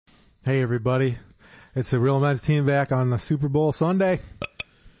Hey everybody, it's the Real Men's Team back on the Super Bowl Sunday.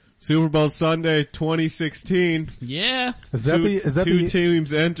 Super Bowl Sunday 2016. Yeah. Is that two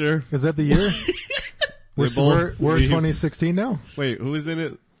teams enter. Is that the year? we're 2016 now? Wait, who is in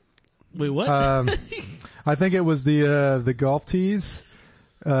it? Wait, what? I think it was the golf tees.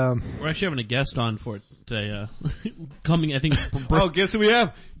 We're actually having a guest on for it today, coming, I think. Oh, guess who we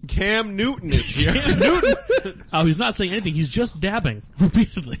have? Cam Newton is here. Cam Newton? Oh, he's not saying anything. He's just dabbing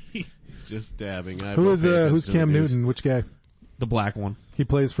repeatedly. He's just dabbing. Who's Cam Newton? Which guy? The black one. He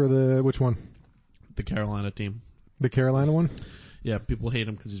plays for which one? The Carolina team. The Carolina one? Yeah, people hate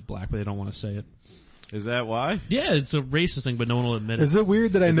him because he's black, but they don't want to say it. Is that why? Yeah, it's a racist thing, but no one will admit it. Is it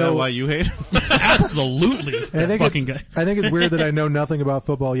weird that I Is know? that why you hate him? Absolutely. I think it's weird that I know nothing about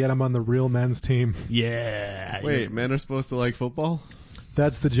football, yet I'm on the Real Men's Team. Yeah. Wait, men are supposed to like football?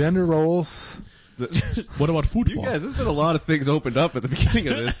 That's the gender roles. What about football? You guys, there's been a lot of things opened up at the beginning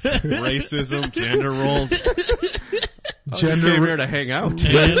of this. Racism, gender roles. Just came here to hang out.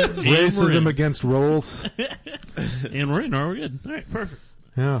 Racism against roles. And we're in. We're good. All right, perfect.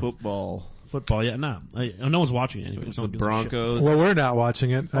 Yeah. Football, yeah, no. No one's watching it anyway. the Broncos. Well, we're not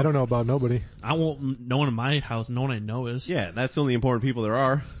watching it. I don't know about nobody. I won't, no one in my house, no one I know is. Yeah, that's the only important people there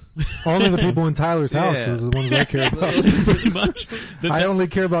are. Only the people in Tyler's house Yeah. is the ones I care about. Pretty much. I only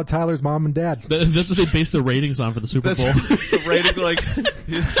care about Tyler's mom and dad. That's what they base their ratings on for the Super Bowl. The rating, like,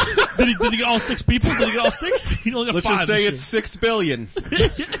 Did he get all 6 people? Did he get all 6? He only got let's 5 just say this it's 6 billion. year.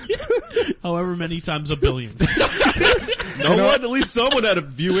 However many times a billion. No one, at least someone had to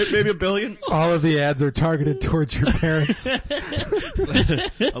view it, maybe 1 billion. All of the ads are targeted towards your parents.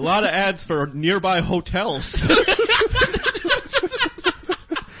 A lot of ads for nearby hotels.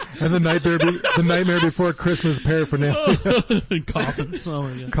 And the nightmare before Christmas paraphernalia. Coffins. Oh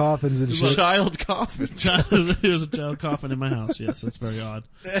my God. Coffins and shit. Child coffin. There's a child coffin in my house. Yes, that's very odd.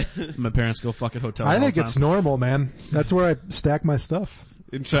 My parents go fucking hotels. I all think the it's time. normal, man. That's where I stack my stuff.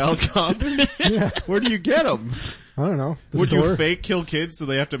 In child coffins? Yeah. Where do you get them? I don't know. The Would store? you fake kill kids so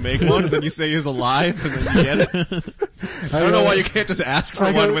they have to make one and then you say he's alive and then you get it? I don't know why you can't just ask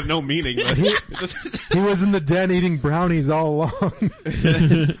for one with no meaning. But He was in the den eating brownies all along.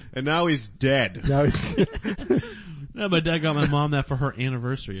 and now he's dead. Now he's, Yeah, my dad got my mom that for her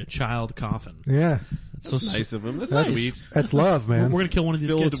anniversary, a child coffin. yeah. That's nice of him. That's sweet. That's love, man. We're gonna kill one of these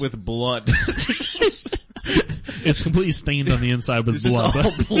Filled kids. with blood. It's completely stained on the inside with It's blood. just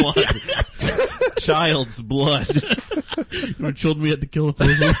all blood. Child's blood. Our children we had to kill with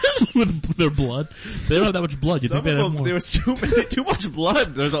their blood. They don't have that much blood. You think they'd have more? There was too much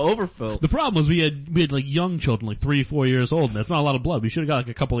blood. There's an overfill. The problem was we had like young children, like 3-4 years old, and that's not a lot of blood. We should have got like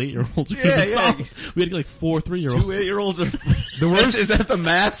a couple 8-year-olds. Yeah. We had like 4 3-year-olds. 2 8-year-olds are, The worst is that the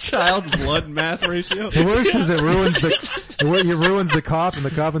math child blood math ratio? The worst is it ruins the coffin.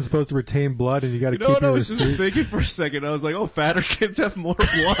 The coffin's supposed to retain blood, and you got to You know keep what I your was just receipt. thinking for a second? I was like, oh, fatter kids have more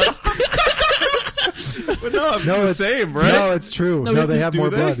blood. But no, it's the same, right? No, it's true. No, No, they do have more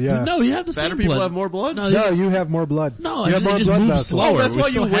they? blood. Yeah. No, you have the Fatter same people blood. have more blood? No, You have more blood. No, you have they more just blood move vessels. slower. Oh, that's We why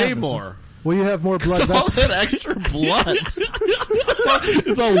still you weigh have this. more. Well, you have more blood All vessels. that extra blood.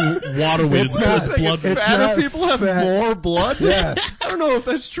 It's all water weight. It's It's not- just blood. it's Fatter not people have fat. more blood? Yeah. I don't know if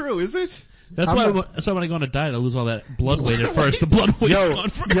that's true, is it? That's why when I go on a diet, I lose all that blood weight at first. The blood weight's gone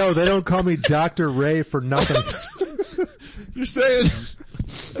first. Yo, they don't call me Dr. Ray for nothing. You're saying...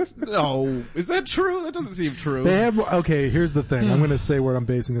 No. Is that true? That doesn't seem true. They have, okay, here's the thing. I'm going to say what I'm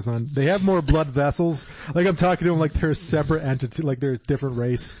basing this on. They have more blood vessels. Like I'm talking to them like they're a separate entity, like they're a different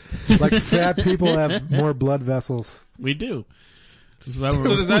race. Like fat people have more blood vessels. We do. So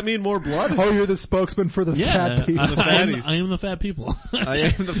does that mean more blood? Oh, you're the spokesman for the Yeah, fat people. I am the fat people. I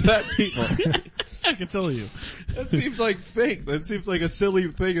am the fat people. I can tell you. That seems like fake. That seems like a silly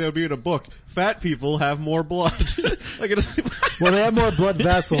thing that would be in a book. Fat people have more blood. Like Well, they have more blood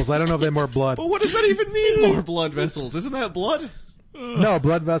vessels. I don't know if they have more blood. But what does that even mean, more blood vessels? Isn't that blood? No,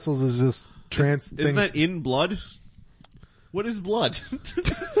 blood vessels is just Isn't things. that in blood? What is blood? I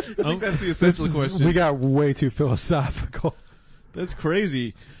think that's the essential question. We got way too philosophical. That's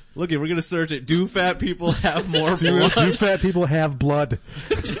crazy. Look, we're gonna search it. Do fat people have more blood? Do fat people have blood?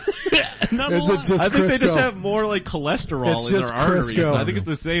 Not Is a it lot. just I think they just Crisco? have more like cholesterol It's in their just arteries. Crisco. I think it's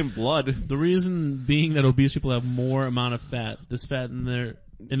the same blood. The reason being that obese people have more amount of fat. This fat in their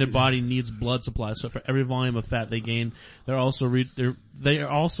body needs blood supply. So for every volume of fat they gain, they are also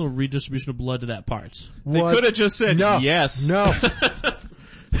redistribution of blood to that part. They What? could have just said No. yes. No.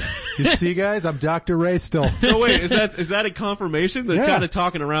 You see, guys, I'm Dr. Ray still. No, wait, is that a confirmation? They're Yeah. kind of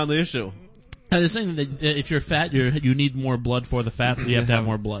talking around the issue. They're saying that if you're fat, you need more blood for the fat, so you have to have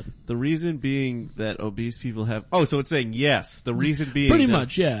more blood. The reason being that obese people have... Oh, so it's saying yes. The reason being Pretty that-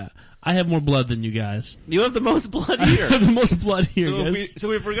 much, yeah. I have more blood than you guys. You have the most blood I here. have the most blood here, So guys.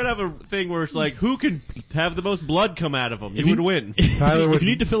 if we're gonna have a thing where it's like, who can have the most blood come out of them, you you- would win. Tyler if would you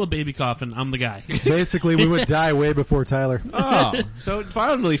need to fill a baby coffin, I'm the guy. basically we would die way before Tyler. Oh, so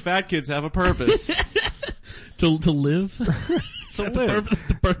finally fat kids have a purpose. to live. So That's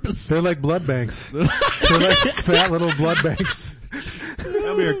the purpose. They're like blood banks. They're like fat little blood banks.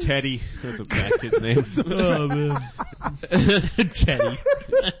 Come here, Teddy. That's a fat kid's name. Oh man. Teddy.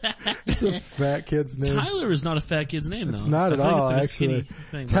 It's a fat kid's name. Tyler is not a fat kid's name though. It's not I at feel like all, it's like a actually. skinny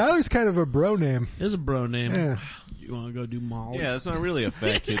thing, but Tyler's kind of a bro name. it is a bro name. Yeah. You wanna go do Molly? Yeah, that's not really a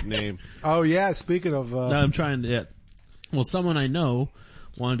fat kid name. Oh yeah, speaking of, No, I'm trying to, yeah. Well, someone I know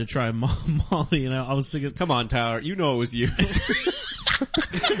wanted to try Molly, and I was thinking, Come on, Tyler. You know it was you.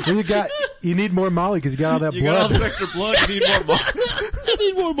 you need more Molly because you got all that You got all blood. this extra blood. You need more blood. I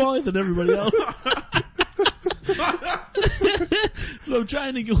need more Molly than everybody else. So I'm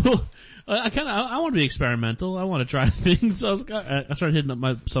trying to go, I want to be experimental. I want to try things. So I started hitting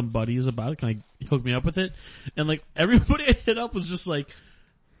up some buddies about it. Can I hook me up with it? And like everybody I hit up was just like,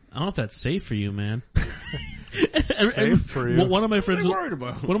 I don't know if that's safe for you, man. Safe for you. One of my friends, What are you worried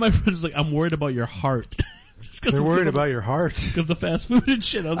about? one of my friends was like, I'm worried about your heart. They're worried about your heart. because the fast food and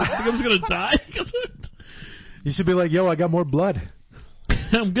shit. I was like, I think I was gonna die because You should be like, yo, I got more blood.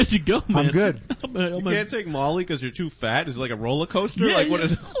 I'm good to go, man. I'm good. You can't take Molly because you're too fat. Is it like a roller coaster? Like what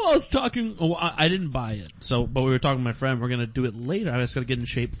is? Well, I was talking. Oh, I didn't buy it. So, but we were talking to my friend. We're gonna do it later. I just gotta get in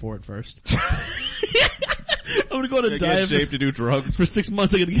shape for it first. I'm gonna go on a Get in diet shape to do drugs. for 6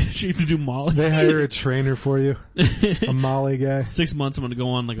 months. I gotta get in shape to do Molly. They hire a trainer for you. A Molly guy. 6 months. I'm gonna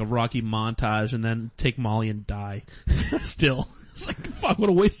go on like a Rocky montage and then take Molly and die. Still, it's like fuck. What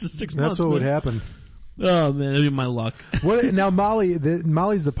a waste of 6 months. That's what would man. happen. Oh man, it'd be my luck. What, now Molly's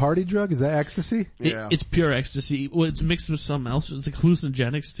the party drug? Is that ecstasy? Yeah. It's pure ecstasy. Well, it's mixed with something else. It's like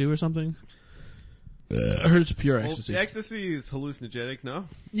hallucinogenics too or something. I heard it's pure ecstasy. Well, ecstasy is hallucinogenic, no?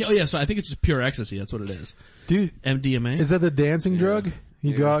 Yeah, oh yeah, so I think it's just pure ecstasy. That's what it is. Dude, MDMA. is that the dancing drug?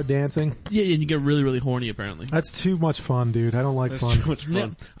 You go out dancing? Yeah, and you get really, really horny apparently. That's too much fun, dude. I don't like That's fun. too much Yeah.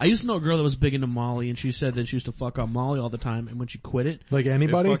 fun. I used to know a girl that was big into Molly, and she said that she used to fuck on Molly all the time, and when she quit it, Like It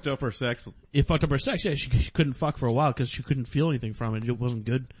anybody? fucked up her sex. it fucked up her sex. Yeah, she couldn't fuck for a while because she couldn't feel anything from it. It wasn't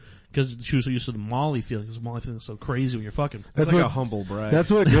good because she was so used to the Molly feeling. Because Molly feeling is so crazy when you're fucking. That's That's like what- a humble brag. That's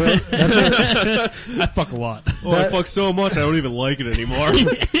what girls, I fuck a lot. oh, I fuck so much I don't even like it anymore.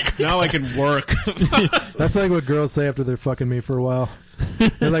 Now I can work. that's like what girls say after they're fucking me for a while.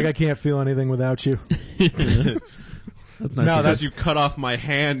 They're like, I can't feel anything without you. That's nice. No, of That's you. you cut off my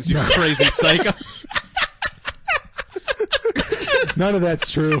hands, you crazy psycho. None of that's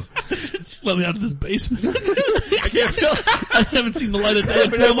true. Let me out of this basement. I can't feel, I haven't seen the light of day in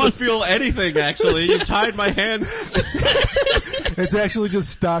been 4 able to months. feel anything actually. You tied my hands. It's actually just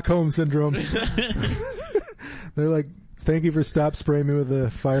Stockholm syndrome. They're like, thank you for stop spraying me with a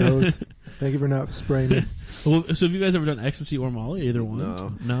fire hose. Thank you for not spraying me. Well, so have you guys ever done ecstasy or Molly? Either one?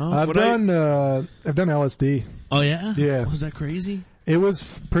 No. No? I've done LSD. Oh yeah? Yeah. Was that crazy? It was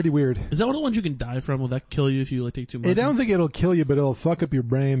pretty weird. Is that one of the ones you can die from? Will that kill you if you like take too much? I don't think it'll kill you, but it'll fuck up your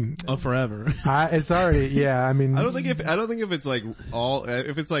brain. Oh, forever. It's already, yeah, I mean. I don't think if it's like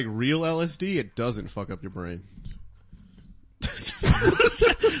if it's like real LSD, it doesn't fuck up your brain.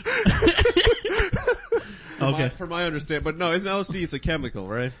 Okay. For my understanding, but no, it's an LSD. It's a chemical,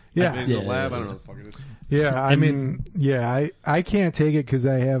 right? Yeah. I mean, in the Yeah. lab. I don't know what the fuck it is. Yeah, I mean, yeah, I can't take it cause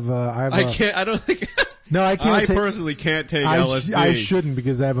I have I can't. I don't think. No, I can't I take, personally can't take I LSD. shouldn't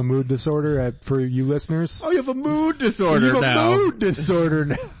because I have a mood disorder for you listeners. Oh, you have a mood disorder You have now. a mood disorder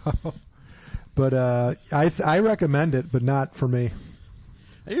now. But, I recommend it, but not for me.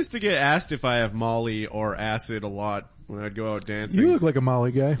 I used to get asked if I have Molly or acid a lot when I'd go out dancing. You look like a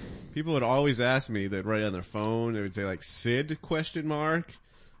Molly guy. People would always ask me, they'd write on their phone, they would say like Sid ?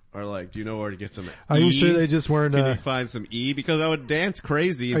 Or like, do you know where to get some Are E? you sure they just weren't, Can you find some E? Because I would dance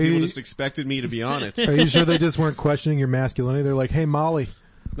crazy and Are people you- just expected me to be on it. are you sure they just weren't questioning your masculinity? They're like, hey Molly.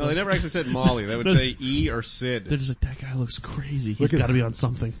 No, they never actually said Molly. They would say E or Sid. They're just like, that guy looks crazy. He's Look at- gotta be on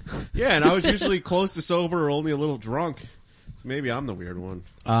something. Yeah, and I was usually close to sober or only a little drunk. So maybe I'm the weird one.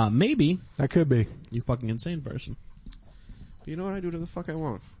 Maybe. That could be. You fucking insane person. But you know what? I do whatever the fuck I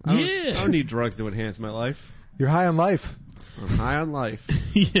want. I don't need drugs to enhance my life. You're high on life. I'm high on life.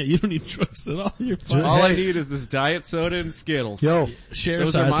 Yeah, you don't need drugs at all. You're fine. All I Hey. need is this diet soda and Skittles. Yo, Share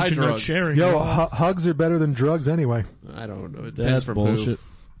Those size, are my but you're not drugs. sharing. yo, at all. hugs are better than drugs anyway. I don't know. It depends That's for bullshit. Poo.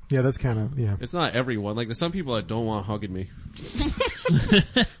 Yeah, that's kind of, yeah. It's not everyone. Like there's some people that don't want hugging me.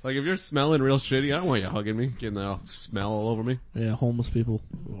 Like if you're smelling real shitty, I don't want you hugging me, getting that smell all over me. Yeah, homeless people.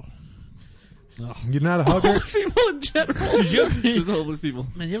 You're not a hugger? Homeless people in general. Did you ever, Just homeless people.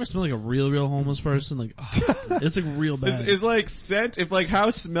 man, you ever smell like a real homeless person? Like, it's like real bad. Is like scent, if like how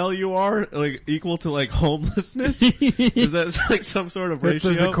smell you are, like equal to like homelessness? Is that like some sort of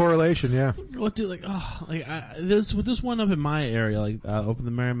ratio? There's a correlation, yeah. What do there's this one up in my area, like up in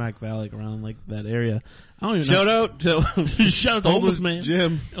the Merrimack Valley, like, around like that area. I don't even know. Shout out to homeless man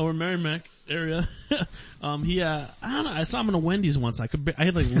Jim over Merrimack area. I don't know. I saw him in a Wendy's once. I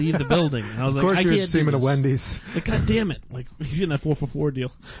had like leave the building. And I was Of like, course I you can't had seen him in a Wendy's. Like, God damn it! Like, he's getting that 4-for-4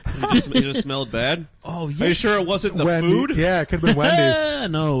 deal. you just smelled bad? Oh yeah. Are you sure it wasn't the Wendy- food? Yeah, it could have been Wendy's.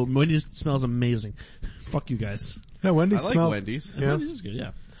 No, Wendy's smells amazing. Fuck you guys. No, Wendy's I like smells. Wendy's. Yeah. Wendy's is good.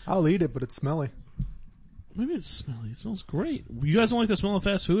 Yeah. I'll eat it, but it's smelly. Maybe it's smelly. It smells great. You guys don't like the smell of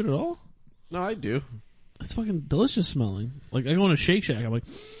fast food at all? No, I do. It's fucking delicious smelling. Like, I go in a Shake Shack, I'm like,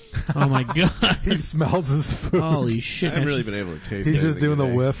 oh my god. He smells his food. Holy shit. I haven't really been able to taste He's just anything doing the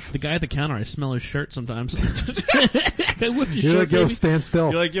today. whiff. The guy at the counter, I smell his shirt sometimes. I whip your You're shirt, like, yo, baby. stand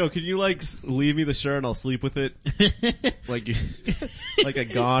still. You're like, yo, can you like leave me the shirt and I'll sleep with it? like a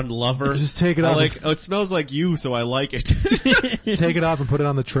gone lover. Just take it I off. like, it smells like you, so I like it. Take it off and put it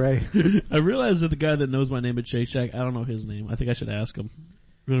on the tray. I realized that the guy that knows my name at Shake Shack, I don't know his name. I think I should ask him.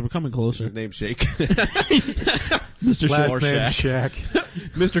 We're coming closer. His name's Shake. Mr. Last Shack. name Shack. Shaq.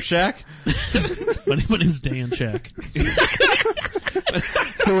 Mr. Shack? My name's Dan Shack.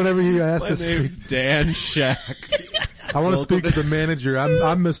 So whenever you ask My us, name's Dan Shack. I want to Welcome speak to the manager. I'm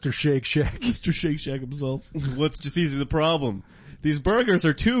Mr. Shake Shack. Mr. Shake Shack himself. What's just easy the problem? These burgers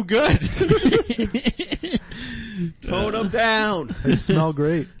are too good. Tone them down. They smell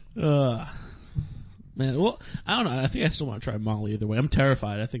great. Man, well, I don't know. I think I still want to try Molly either way. I'm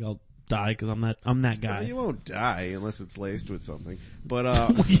terrified. I think I'll die because I'm that guy. You won't die unless it's laced with something. But,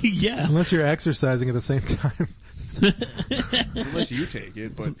 Yeah. Unless you're exercising at the same time. unless you take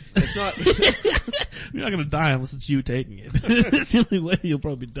it, but it's not. You're not gonna die unless it's you taking it. That's the only way you'll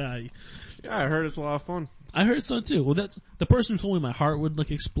probably die. Yeah, I heard it's a lot of fun. I heard so too. Well, that's the person who told me my heart would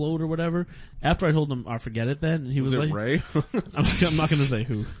like explode or whatever. After I told him, I forget it then, and he was Was it like, Ray? I'm not gonna say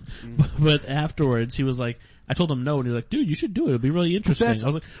who, but afterwards he was like, I told him no, and he was like, dude, you should do it. It'll be really interesting. I was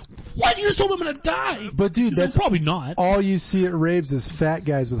like, what? You just told me I'm gonna die? But dude, He said, that's probably not. all you see at raves is fat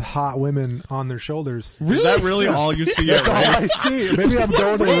guys with hot women on their shoulders. Really? Is that really all you see at That's all raves? I see. Maybe I'm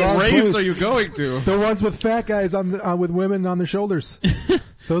going to the wrong What raves place. are you going to? The ones with fat guys on the, with women on their shoulders.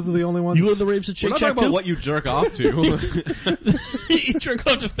 Those are the only ones. You go to the raves at We're Shake not Shack talking about too? what you jerk off to. You jerk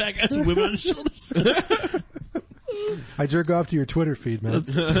off to fat guys with women on his shoulders. I jerk off to your Twitter feed, man.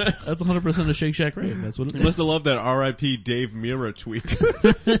 That's 100% a Shake Shack rave. That's what it You is. must have loved that R.I.P. Dave Mira tweet.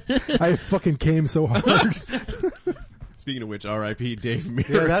 I fucking came so hard. Speaking of which, R.I.P. Dave Yeah,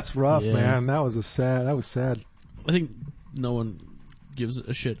 Mira. that's rough, Yeah. man. That was sad. I think no one gives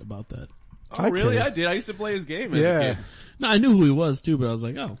a shit about that. Oh, really? care. I did. I used to play his game as a Yeah. kid. No, I knew who he was too, but I was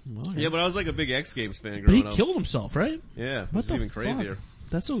like, oh, well, okay. Yeah, but I was like a big X Games fan But he growing up. killed himself, right? Yeah, What which is the even fuck? crazier.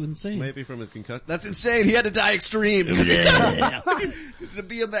 That's so insane. Maybe from his concussion. That's insane. He had to die extreme. He's a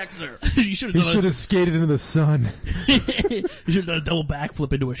BMXer. You should He have should done have skated into the sun. you should have done a double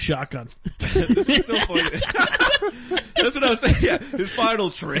backflip into a shotgun. This is so funny. That's what I was saying. Yeah, his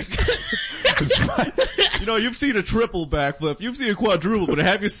final trick. You know, you've seen a triple backflip, you've seen a quadruple, but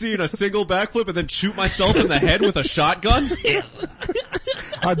have you seen a single backflip and then shoot myself in the head with a shotgun?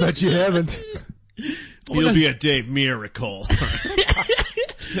 I bet you haven't. He'll be a Dave Miracle.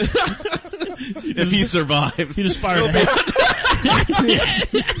 If he survives. He just fired a head.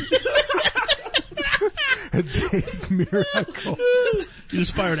 A Dave Miracle. He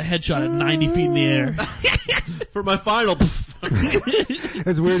just fired a headshot at 90 feet in the air. For my final.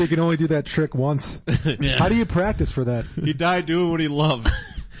 It's weird you can only do that trick once. Yeah. How do you practice for that? He died doing what he loved.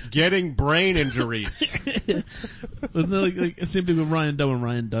 Getting brain injuries. like same thing with Ryan Dunn. When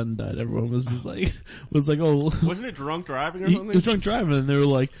Ryan Dunn died, everyone was just like, oh, Wasn't it drunk driving or he something? was drunk driving, and they were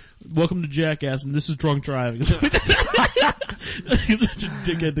like, welcome to Jackass, and this is drunk driving. It's such a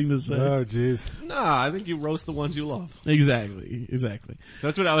dickhead thing to say. Oh jeez. Nah, I think you roast the ones you love. Exactly.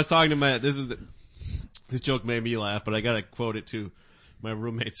 That's what I was talking to my, this joke made me laugh, but I gotta quote it to my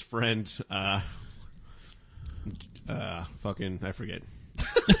roommate's friend, I forget.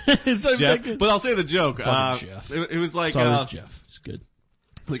 So Jeff, but I'll say the joke. Fucking Jeff. It was like, It's always Jeff. It's good.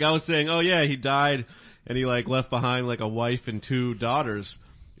 like I was saying, oh yeah, he died and he like left behind like a wife and 2 daughters.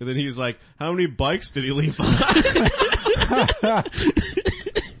 And then he's like, how many bikes did he leave behind?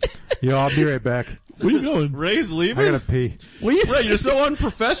 Yo, I'll be right back. Where you going? Ray's I leaving? gotta pee. Where you Ray, you're so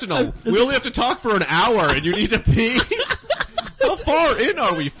unprofessional. We only have to talk for an hour and you need to pee? How far in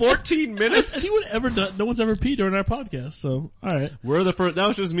are we? 14 minutes? Has he would ever done? No one's ever peed during our podcast. So, all right. We're the first. That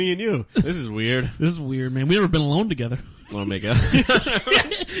was just me and you. This is weird. This is weird, man. We've never been alone together. Want to make out?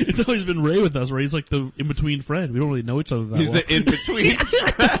 It's always been Ray with us, where he's like the in-between friend. We don't really know each other that He's well. the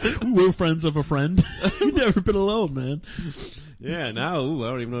in-between. We're friends of a friend. We've never been alone, man. Yeah, now, I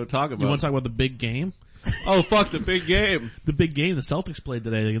don't even know what to talk about. You want to talk about the big game? Oh, fuck, the big game. The big game the Celtics played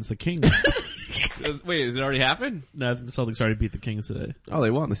today against the Kings. Wait, has it already happened? No, the Celtics already beat the Kings today. Oh,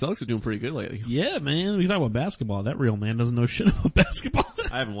 they won. The Celtics are doing pretty good lately. Yeah, man. We talk about basketball. That real man doesn't know shit about basketball.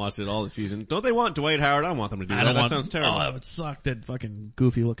 I haven't watched it all this season. Don't they want Dwight Howard? I don't want them to do that. That sounds terrible. Oh, that would suck. That fucking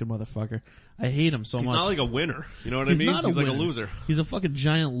goofy looking motherfucker. I hate him so He's much. not like a winner. You know what I mean? Not He's like a winner. loser. He's a fucking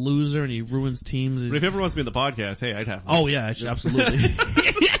giant loser and he ruins teams. But if he ever wants to be in the podcast, hey, I'd have him. Oh yeah, absolutely.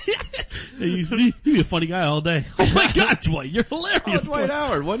 He'd be a funny guy all day. Oh my god, Dwight, you're hilarious. Dwight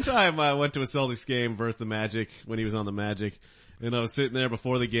Howard. One time I went to a Celtics game versus the Magic when he was on the Magic. And I was sitting there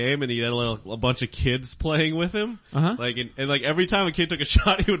before the game, and he had a bunch of kids playing with him. Uh-huh. Like, and like every time a kid took a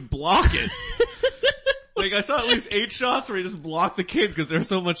shot, he would block it. Like I saw at least 8 shots where he just blocked the kid because they're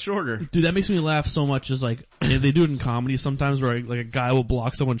so much shorter. Dude, that makes me laugh so much. Is like they do it in comedy sometimes, where like a guy will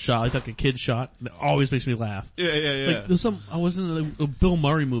block someone's shot, like a kid's shot. It always makes me laugh. Yeah. Like there's I was in a Bill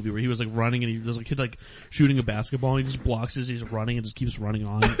Murray movie where he was like running and there's a kid like shooting a basketball and he just blocks it as he's running and just keeps running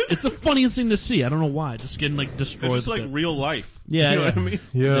on. It's the funniest thing to see. I don't know why. Just getting like destroyed. It's just like real life. Yeah, You know yeah. what I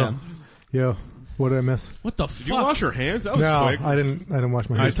mean? Yo, what did I miss? What the Did you fuck? wash your hands? That was No, quick. I didn't wash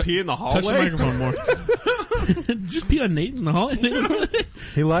my I hands. pee in the hallway. Touch the microphone more. Just pee on Nate in the hall.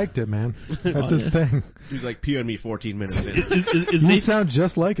 He liked it, man. That's his thing. He's like, pee on me 14 minutes in. Is You Nate, sound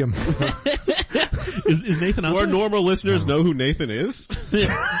just like him. is Nathan out Do our there? normal listeners know who Nathan is?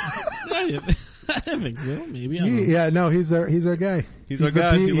 I think so. Maybe. I don't know. Yeah, no, he's our guy. He's our the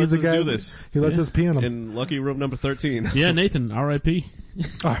guy. pee- He lets the us guy- do this. He lets us pee on him. In lucky room number 13. Yeah, Nathan, R.I.P.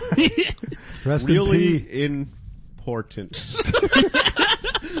 Rest Really in pee. important.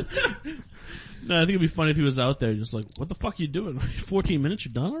 No, I think it'd be funny if he was out there just like, what the fuck are you doing? 14 minutes,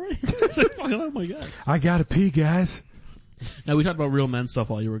 you're done already? It's like, fucking, oh my god. I gotta pee, guys. Now we talked about real men stuff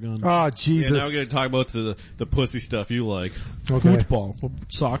while you were gone. Oh, Yeah, Jesus. now we're gonna talk about the pussy stuff you like. Okay. Football,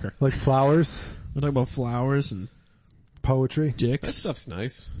 soccer. Like flowers, We're talking about flowers and poetry. That dicks. stuff's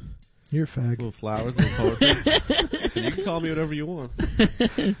nice. You're a fag. Little flowers, little poetry. Listen, you can call me whatever you want.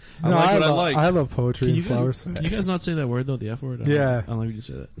 I No, like what I like. I love poetry Can and you guys, flowers. can you guys not say that word though, the F word? Yeah. I don't like you to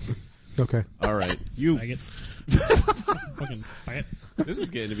say that. Okay. Alright. You, Faggot. Fucking faggot. this is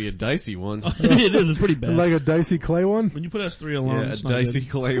getting to be a dicey one. It is, it's pretty bad. Like a dicey clay one? When you put S3 alone, Yeah, a it's not dicey good.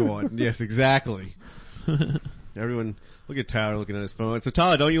 clay one. Yes, exactly. Everyone, look at Tyler looking at his phone. So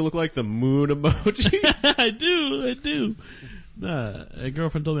Tyler, don't you look like the moon emoji? I do. A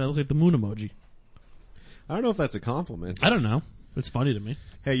girlfriend told me I look like the moon emoji. I don't know if that's a compliment. I don't know. It's funny to me.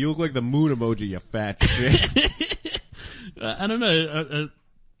 Hey, you look like the moon emoji, you fat shit. I don't know.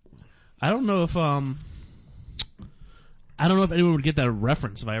 I don't know if anyone would get that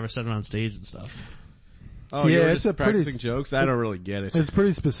reference if I ever said it on stage and stuff. Oh, Yeah, you were it's just a pretty- practicing jokes? I don't really get it. It's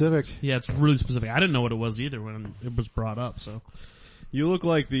pretty specific. Yeah, it's really specific. I didn't know what it was either when it was brought up, so. You look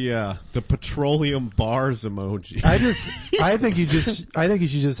like the petroleum bars emoji. I think you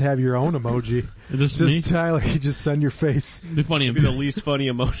should just have your own emoji. This is me. Just Tyler, you just send your face. It'd be funny if Be the least funny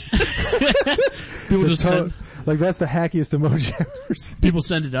emoji. people just send, Like that's the hackiest emoji I've ever seen. people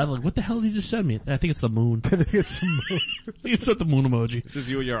send it out like, what the hell did you just send me? I think it's the moon. I think it's the moon. You sent the moon emoji. Just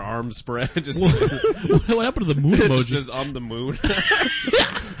you and your arms spread. Just, What happened to the moon it just emoji? says, I'm the moon.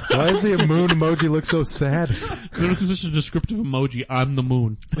 Why does the moon emoji look so sad? This is such a descriptive emoji on the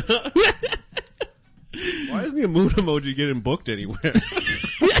moon. Why isn't the moon emoji getting booked anywhere?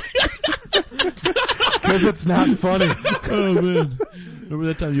 Because it's not funny. Oh man. Remember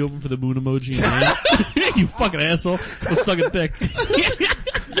that time you opened for the moon emoji? You fucking asshole. Let's suck a dick.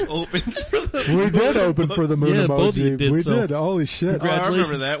 Open for the We did open for the moon Yeah, both of you emoji. did, We so- did. Holy shit. Oh, I remember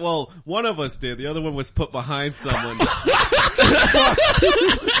Congratulations. that. Well, one of us did. The other one was put behind someone.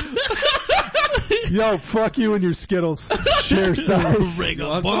 Yo, fuck you and your Skittles. Share size. Ring a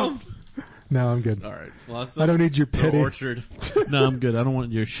Want bump. some? No, I'm good. Alright. Well, I don't need your the pity. orchard. No, I'm good. I don't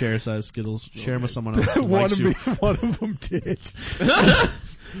want your share size Skittles. Share them with someone else who one likes you. of them did.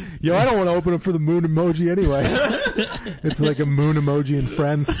 Yo, I don't want to open up for the moon emoji anyway. It's like a moon emoji and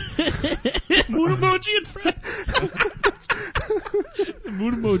friends. Moon emoji and friends. The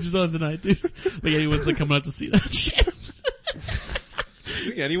moon emoji's on tonight, dude. Like anyone's like coming out to see that shit.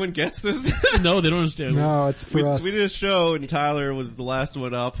 Think anyone gets this? No, they don't understand. No, it's for us. We did a show and Tyler was the last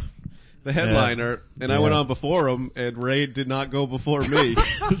one up. The headliner, and I went on before him, and Ray did not go before me,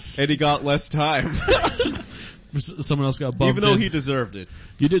 and he got less time. Someone else got bumped Even though in. he deserved it,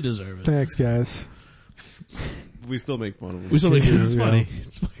 You did deserve it. Thanks, guys. we still make fun of him. We still think it's Yeah. funny.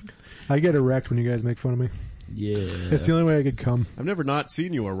 It's funny. I get erect when you guys make fun of me. Yeah. It's the only way I could come. I've never not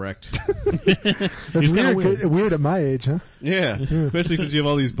seen you erect. That's He's kinda weird. weird. Weird at my age, huh? Yeah, especially since you have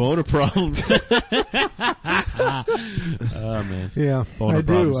all these boner problems. Oh man. Yeah, Boner I do.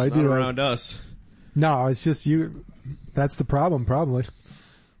 problems. I Not do. around us. No, it's just you. That's the problem, probably.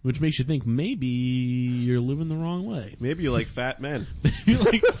 Which makes you think maybe you're living the wrong way. Maybe you like fat men. You're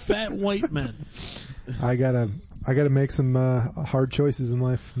like fat white men. I gotta make some hard choices in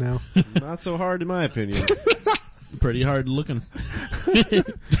life now. Not so hard in my opinion. Pretty hard looking.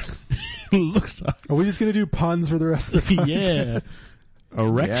 Looks hard. Are we just gonna do puns for the rest of the time? Yeah.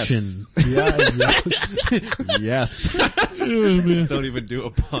 Erection. Yeah. Yes. Yes. Oh, man. Don't even do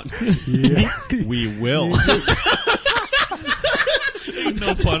a pun. Yeah. We will.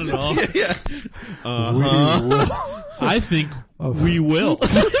 No fun at all. Yeah. We will. I think we will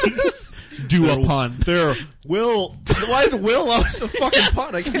do a pun. There will. Why is will always the fucking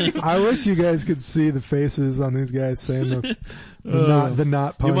pun? I can't even. I wish you guys could see the faces on these guys saying the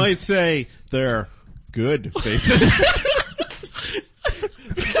not puns. You might say they're good faces.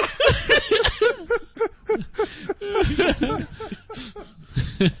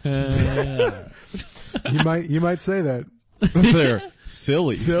 you might say that. They're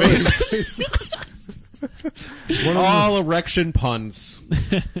silly. Silly faces. faces. All erection puns.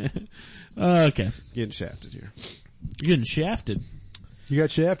 Okay. Getting shafted here. You're getting shafted. You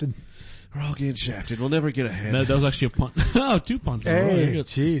got shafted. We're all getting shafted. We'll never get ahead. That was actually a pun. Oh, 2 puns. in a row. You're Hey, good.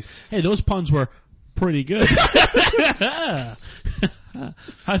 jeez. Hey, those puns were pretty good.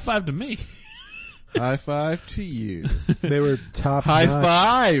 High five to me. High five to you. They were top High notch.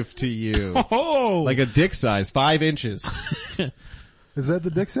 five to you. Oh, Like a dick size, 5 inches. Is that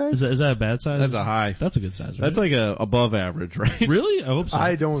the dick size? is that a bad size? That's a high. That's a good size, right? That's like a above average, right? Really? I hope so.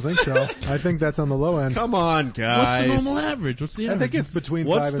 I don't think so. I think that's on the low end. Come on, What's guys. the normal average? What's the I average? think it's between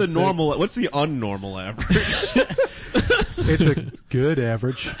What's 5 the and normal, what's the unnormal average? 6. It's a good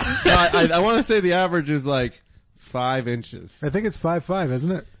average. I want to say the average is like 5 inches. I think it's 5'5",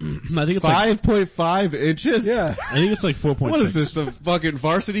 isn't it? I think it's like 5.5 inches? Yeah. I think it's like 4.6. What is this, the fucking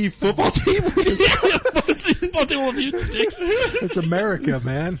varsity football team? It's America,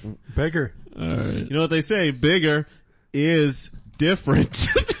 man. Bigger. All right. You know what they say, bigger is different.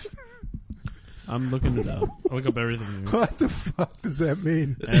 I'm looking it up. I look up everything. Here. What the fuck does that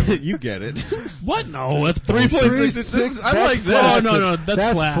mean? You get it. What? No, that's 3.6. I like That's that. Oh, no, That's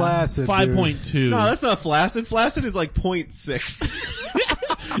that's flaccid, 5.2. No, that's not flaccid. Flaccid is like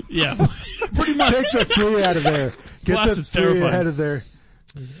 0.6. Yeah. Pretty much. Take the 3 out of there. Get Flaccid's the 3 terrifying. out of there.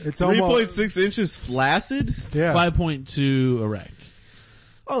 It's almost, 3.6 inches flaccid? yeah. 5.2 erect.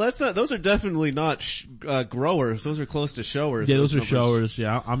 Oh, that's not, those are definitely not growers. Those are close to showers. Yeah, those are numbers. showers.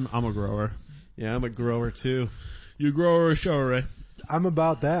 Yeah, I'm a grower. Yeah, I'm a grower too. You a grower or a shower, Ray? I'm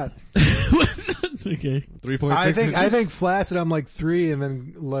about that. Okay. 3.6 I inches? think flaccid I'm like 3 and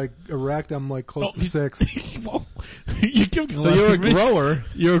then like erect I'm like close to 6. Well, you keep So you're a grower.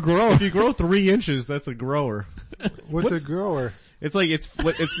 You're a grower. If you grow 3 inches, that's a grower. What's a grower? It's like,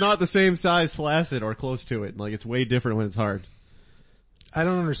 it's not the same size flaccid or close to it. Like, it's way different when it's hard. I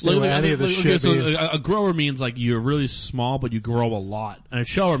don't understand what any of this shit so means. a grower means like you're really small, but you grow a lot. And a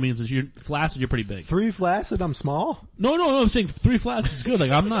shower means that you're flaccid, you're pretty big. 3 flaccid, I'm small? No, I'm saying 3 flaccid is good.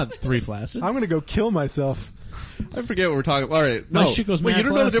 Like I'm not 3 flaccid. I'm gonna go kill myself. I forget what we're talking about. Alright, My no. shit goes Wait, mad you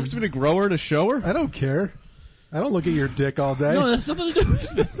don't know the flaccid. difference between a grower and a shower? I don't care. I don't look at your dick all day. No, that's nothing to do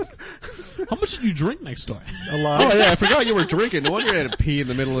with it. How much did you drink next door? A lot. Oh yeah, I forgot you were drinking. No wonder you had to pee in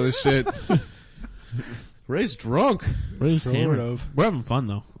the middle of this shit. Ray's drunk. Ray's Sort hammered. of. We're having fun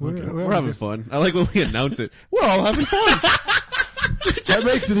though. We're having fun. I like when we announce it. We're all having fun. That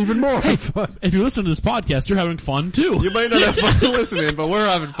makes it even more fun. If you listen to this podcast, you're having fun too. You might not have fun listening, but we're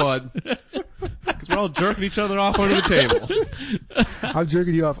having fun. Cause we're all jerking each other off under the table. I'm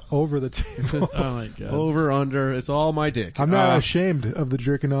jerking you off over the table. Oh my god. Over, under, it's all my dick. I'm not ashamed of the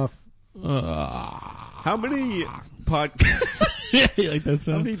jerking off. How many podcasts, You like that how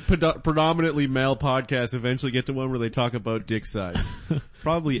sound? many predominantly male podcasts eventually get to one where they talk about dick size?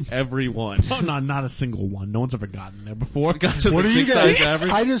 Probably every one. Oh, not a single one. No one's ever gotten there before. Got to What the are you dick guys? size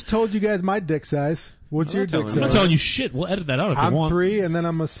average. I just told you guys my dick size. What's I'm your not dick telling I'm not size? telling you shit. We'll edit that out if I'm you want. 3 and then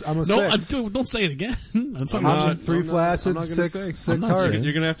I'm a No, 6. don't say it again. That's I'm not- not- 3 I'm not flaccid, gonna 6 say. 6 I'm not hard. saying.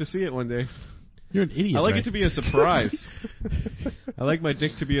 You're gonna have to see it one day. You're an idiot. I like Ray. it to be a surprise. I like my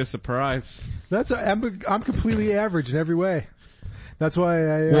dick to be a surprise. I'm completely average in every way. That's why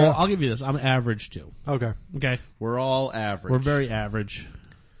I. Well, I'll give you this. I'm average too. Okay. Okay, We're all average. we're very average.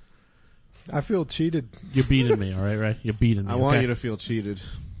 I feel cheated. You're beating me, alright, right? You're beating me. I want okay? you to feel cheated.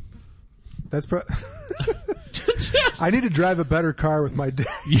 That's I need to drive a better car with my dad.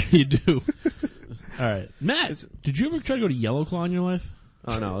 You do. Alright. Matt, did you ever try to go to Yellow Claw in your life?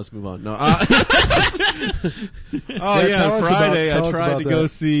 Oh no, let's move on. No. Oh yeah, tell on us Friday about- tell I us tried about to that. go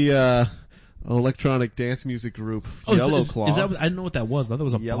see an electronic dance music group, Yellow Claw. Is that what, I didn't know what that was. I thought it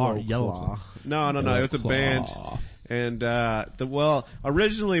was a bar. Yellow Claw. No, Yellow it was a Claw. band. And,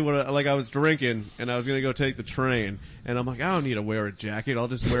 originally I was drinking and I was gonna go take the train and I'm like, I don't need to wear a jacket. I'll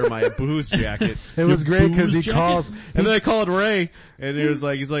just wear my booze jacket. It was great because he booze jacket? calls. And then I called Ray and he's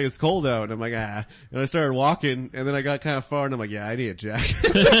like, it's cold out. And I'm like, ah. And I started walking and then I got kind of far and I'm like, yeah, I need a jacket.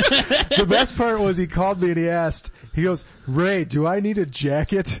 The best part was he called me and he goes, Ray, do I need a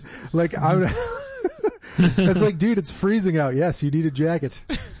jacket? Like, it's like, dude, it's freezing out. Yes, you need a jacket.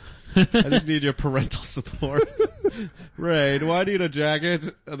 I just need your parental support. Ray, do I need a jacket?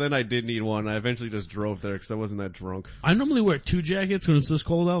 And then I did need one. I eventually just drove there because I wasn't that drunk. I normally wear 2 jackets when it's this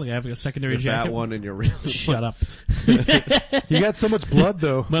cold out. Like I have like a secondary Your jacket. fat one and your real Shut up. You got so much blood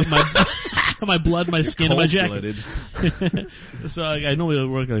though. My blood, my skin, and my jacket. Cold-blooded. So I normally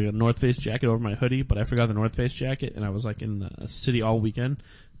wear like a North Face jacket over my hoodie, but I forgot the North Face jacket and I was like in the city all weekend.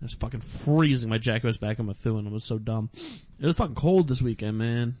 It was fucking freezing. My jacket was back on my thumb and I was so dumb. It was fucking cold this weekend,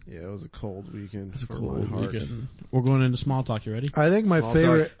 man. Yeah, it was a cold weekend. It was a for cold my heart. weekend. We're going into small talk. You ready? I think my Small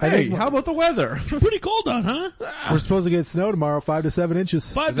favorite, talk. Hey, how about the weather? It's pretty cold out, huh? we're supposed to get snow tomorrow, 5 to 7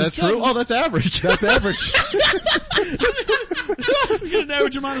 inches. 5 Is to that 7. true? Oh, that's average. That's average. We get an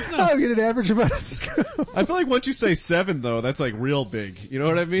average amount of snow. I'll get an average amount of snow. I feel like once you say 7 though, that's like real big. You know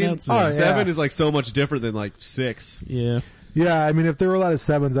what I mean? That's- Oh, yeah. 7 is like so much different than like 6. Yeah. Yeah, I mean, if there were a lot of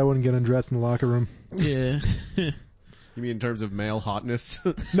 7s, I wouldn't get undressed in the locker room. Yeah. You mean in terms of male hotness?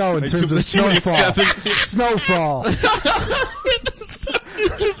 No, in Like terms of too many snowfall. 7s. Snowfall.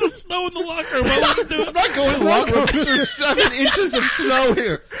 Just a snow in the locker room. What would you do? I'm not going to the locker room. There's 7 inches of snow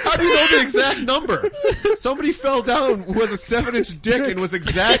here. How do you know the exact number? Somebody fell down with a 7-inch dick and was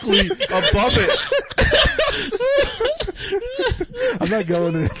exactly above it. I'm not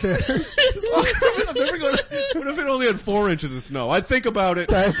going in there. I'm never going to, what if it only had 4 inches of snow? I'd think about it.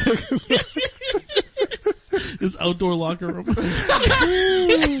 This outdoor locker room.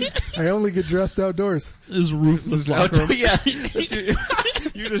 I only get dressed outdoors. This roofless locker room. Yeah.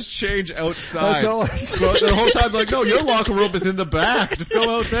 You just change outside. That's all I do. But the whole time like, no, your locker room is in the back. Just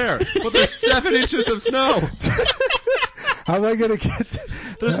go out there. But there's 7 inches of snow. How am I gonna get...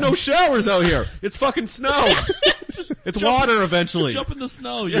 There's no showers out here. It's fucking snow. It's water eventually. Jump in the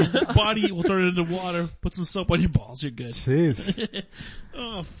snow. Your body will turn into water. Put some soap on your balls. You're good. Jeez.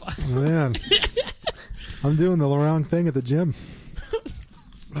 Oh, fuck. Man. I'm doing the wrong thing at the gym.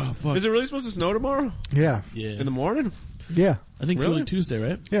 Oh, fuck. Is it really supposed to snow tomorrow? Yeah. Yeah. In the morning? Yeah. I think Really? really Tuesday,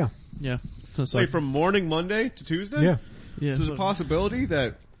 right? Yeah. Yeah. So, Wait, from morning Monday to Tuesday? Yeah. yeah. So there's a possibility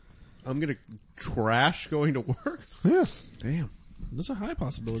that I'm gonna crash going to work? Yeah. Damn. There's a high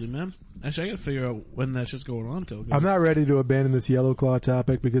possibility, man. Actually, I gotta figure out when that shit's going on till. 'cause I'm not ready to abandon this Yellow Claw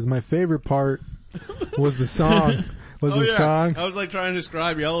topic because my favorite part was the song. Song. I was like trying to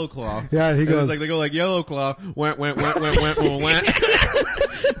describe Yellow Claw. Yeah, he And goes, it's like they go like Yellow Claw, went. he's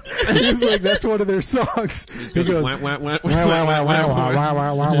like, that's one of their songs. He goes, Went. wah, wah, wah, wah, wah,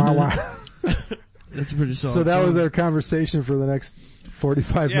 wah, wah, wah, wah. That's a pretty solid. So that was song. our conversation for the next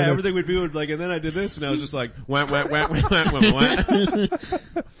 45 Yeah, minutes. everything would be like, and then I did this, and I was just like, went.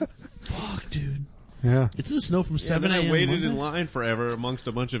 Fuck, dude. Yeah. It's in the snow from And 7 then a.m. I waited Monday. in line forever amongst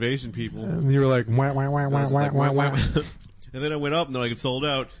a bunch of Asian people. And you were like, wah, wah, wah, And I wah, was wah, like, wah, wah. And then I went up and they're like, it's sold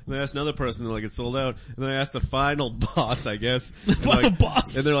out. And then I asked another person, they're like, it's sold out. And then I asked the final boss, I guess. The final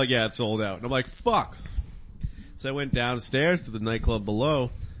boss. And they're like, yeah, it's sold out. And I'm like, fuck. So I went downstairs to the nightclub below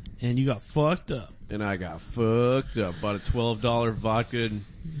And you got fucked up. and I got fucked up. Bought a $12 vodka and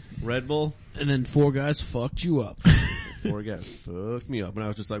Red Bull. And then 4 guys fucked you up. 4 guys fucked me up and I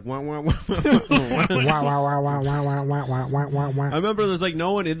was just like, wah, wah, wah, wah, Wah, wah. wah, wah, wah, wah, wah, wah, wah, wah, wah, wah. I remember there's like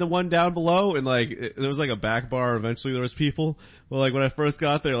no one in the one down below and like there was like a back bar. Eventually there was people. Well, like when I first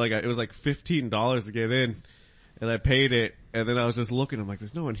got there, like it was like $15 to get in and I paid it and then I was just looking. I'm like,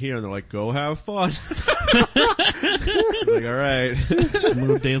 there's no one here. And they're like, go have fun. I was like, all right. I'm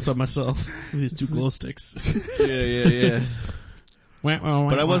gonna dance by myself with these 2 glow sticks. Yeah. But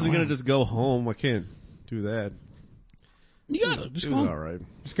But I wasn't gonna just go home. I can't do that. You gotta just It go was home. alright.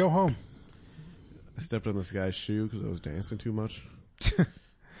 Just go home. I stepped on this guy's shoe because I was dancing too much.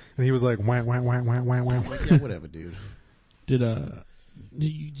 And he was like, wah, wah, wah, wah, wah, wah. Like, yeah, whatever, dude. Did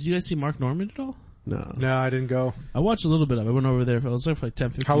you guys see Mark Norman at all? No. No, I didn't go. I watched a little bit of it. I went over there. I was there for like 10,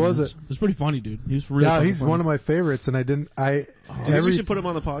 15 How was minutes. it? It was pretty funny, dude. He's really Yeah, fucking he's funny. one of my favorites, and I didn't. I think we should put him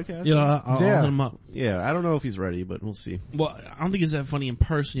on the podcast. Yeah, I'll Yeah. hit him up. Yeah, I don't know if he's ready, but we'll see. Well, I don't think he's that funny in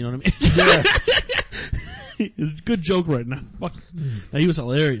person, you know what I mean? It's a good joke right now. Fuck. Now, he was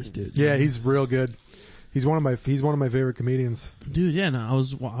hilarious, dude. Yeah, he's real good. He's one of my favorite comedians. Dude, yeah, no,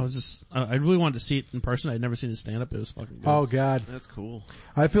 I really wanted to see it in person. I'd never seen his stand up. It was fucking good. Oh God, That's cool.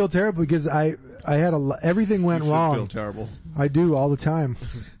 I feel terrible because I had everything went You should wrong. feel terrible. I do all the time.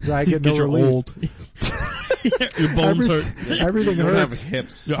 I get no Because you're relief. old. Your bones hurt. Everything You don't have hurts.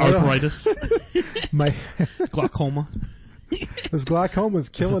 hips. Your arthritis. My Glaucoma. this glaucoma's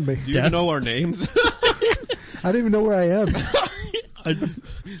killing me. Do you Death? even know our names? I don't even know where I am.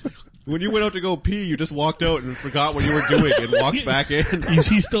 When you went out to go pee, you just walked out and forgot what you were doing and walked back in.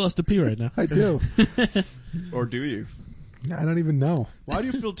 He still has to pee right now. I do. Or do you? I don't even know. Why do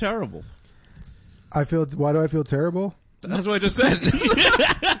you feel terrible? Why do I feel terrible? That's what I just said.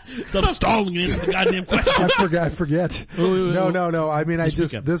 Stop stalling and answer the goddamn question. I forget. Wait. No. I mean,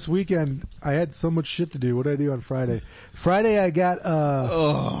 Weekend. this weekend, I had so much shit to do. What did I do on Friday? Friday I got,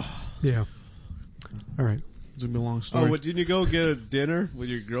 yeah. All right. It's gonna be a long story. Oh, what, didn't you go get a dinner with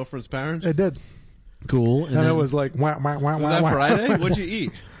your girlfriend's parents? I did. Cool. And it was like, wah, wah, wah, Was wah, that wah. Friday? What'd you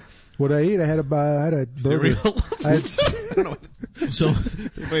eat? What'd I eat? I had a burger. Cereal? I had, So,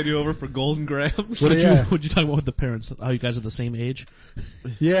 Invite you over for Golden Grams? what'd Yeah. you talk about with the parents? How you guys are the same age?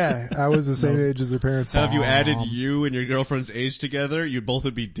 yeah, I was the same age as her parents. Have you added you and your girlfriend's age together, you both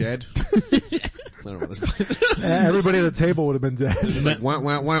would be dead. I don't know what this Everybody at the table would have been dead. It's like, wah,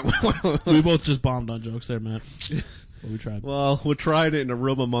 wah, wah, wah, wah. We both just bombed on jokes there, Matt. But we tried. Well, we're trying it in a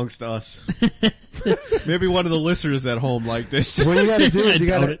room amongst us. Maybe one of the listeners at home liked it. What you gotta do is you I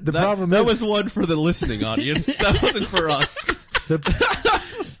doubt gotta, it. the problem that is, was one for the listening audience. That wasn't for us.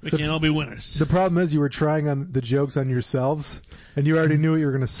 We can't all be winners. the problem is you were trying on the jokes on yourselves, and you already knew what you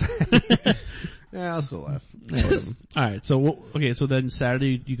were gonna say. Yeah, I'll still laugh. Alright, so so then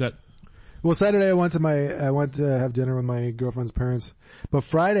Saturday you got, Well, Saturday I went to have dinner with my girlfriend's parents, but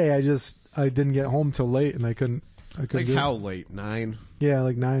Friday I didn't get home till late, and I couldn't Like do it. how late? 9? Yeah,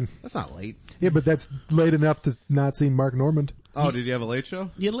 like 9. That's not late. Yeah, but that's late enough to not see Mark Normand. Oh, did you have a late show?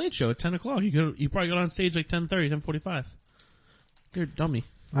 you had a late show at 10 o'clock. You probably got on stage like 10:30, 10:45. You're a dummy.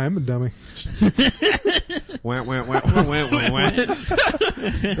 I am a dummy. Wah, wah, wah, wah, wah, wah, wah.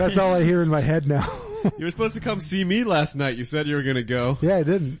 That's all I hear in my head now. You were supposed to come see me last night. You said you were gonna go. Yeah, I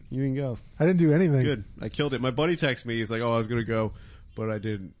didn't. You didn't go. I didn't do anything. Good. I killed it. My buddy texted me. He's like, oh, I was gonna go, but I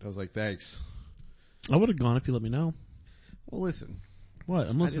didn't. I was like, thanks. I would have gone if you let me know. Well, listen. What? I'm I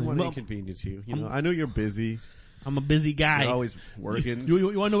didn't listening. want to Well, inconvenience you. You know, I know you're busy. I'm a busy guy. You're always working. You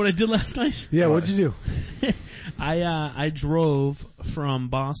want to know what I did last night? Yeah, what'd you do? I drove from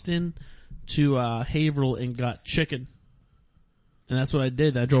Boston to Haverhill and got chicken. And that's what I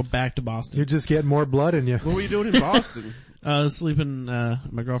did. I drove back to Boston. You're just getting more blood in you. What were you doing in Boston? I was sleeping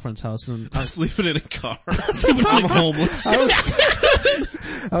at my girlfriend's house and I was sleeping in a car. I'm homeless.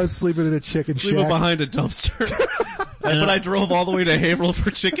 I was sleeping in a chicken Sleeping shack. behind a dumpster. But I drove all the way to Haverhill for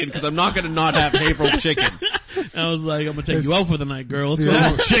chicken because I'm not going to not have Haverhill chicken. I was like, I'm gonna take you out for the night, girl. Let's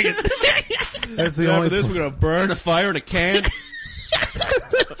Yeah. go for chicken. That's the After only this, we're going to burn a fire in a can.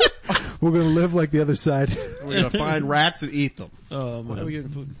 We're gonna live like the other side. We're going to find rats and eat them. Oh What are man. we getting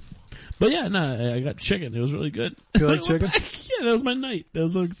food? But yeah, no, I got chicken. It was really good. You like I went chicken? back. Yeah, that was my night. That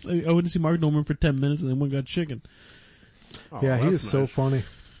was like, I went to see Mark Norman for 10 minutes and then went and got chicken. Oh, Yeah, he that's is so nice. funny.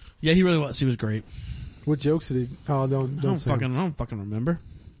 Yeah, he really was. He was great. What jokes did he? Oh, I don't don't say. I don't fucking remember.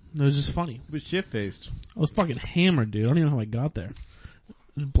 It was just funny. It was shit-faced. I was fucking hammered, dude. I don't even know how I got there.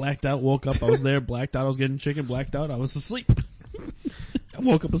 Blacked out, woke up, I was there, blacked out, I was getting chicken, blacked out, I was asleep. I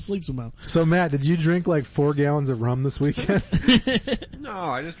woke up asleep somehow. So Matt, did you drink like 4 gallons of rum this weekend? No,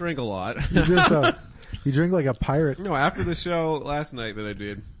 I just drink a lot. You just, you drink like a pirate. No, after the show last night that I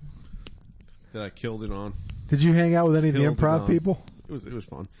did, that I killed it on. Did you hang out with any of the Killed it improv on. people? It was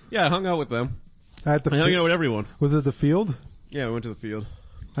fun. Yeah, I hung out with them. At the I hung out with everyone. was it the field? Yeah, we went to the field.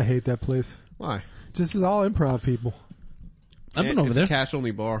 I hate that place. Why? Just is all improv people. I've been over It's there. a cash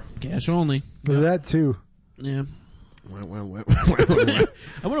only bar. Cash only. There's that too. Yeah. No, I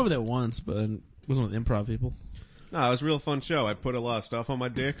went over there once, but it wasn't with improv people. it was a real fun show. I put a lot of stuff on my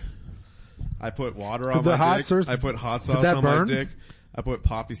dick. I put water Did on the my hot dick. sauce- I put hot sauce that on burn? my dick. I put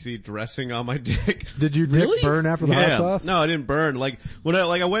poppy seed dressing on my dick. Did your dick Really? burn after the hot sauce? No, I didn't burn. Like when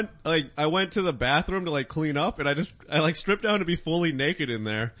I went to the bathroom to like clean up and I stripped down to be fully naked in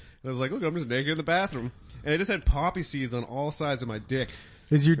there. And I was like, look, I'm just naked in the bathroom. And I just had poppy seeds on all sides of my dick.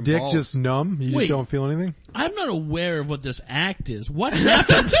 Is your dick involved. just numb? You Wait. just don't feel anything? I'm not aware of what this act is. What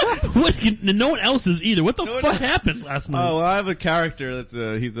happened? No one else is either. What the fuck happened last night? Oh, well, I have a character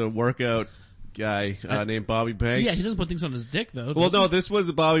he's a workout guy named Bobby Banks. Yeah, he doesn't put things on his dick though. Well, does no, he? this was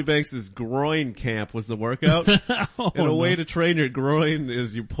the Bobby Banks' groin camp was the workout. Oh, And a way no. to train your groin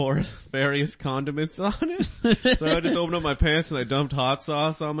is you pour various condiments on it. So I just opened up my pants and I dumped hot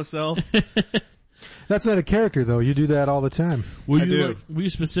sauce on myself. That's not a character though. You do that all the time. Were I you do. like, were you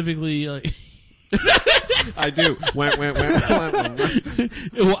specifically like? I do. Went. Well,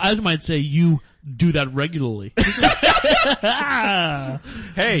 I might say you do that regularly.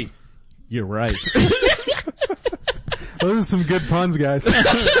 Hey, you're right. Those are some good puns, guys. This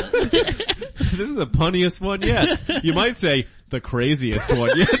is the punniest one yet. You might say the craziest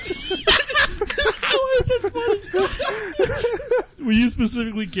one yet. How is it funny? Were you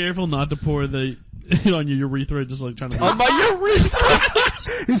specifically careful not to pour the on your urethra, just like trying to? On my urethra.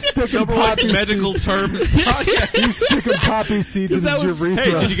 He's sticking Number poppy one medical seeds. terms. He's sticking poppy seeds in his urethra.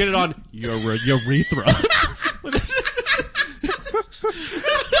 Hey, did you get it on your urethra?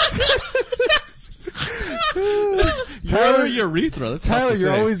 Tyler, Your urethra. That's Tyler, tough to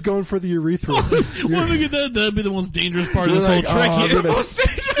you're say. always going for the urethra. Well, look at that. That'd be the most dangerous part of You're this like, whole trick. oh, I'm The gonna- most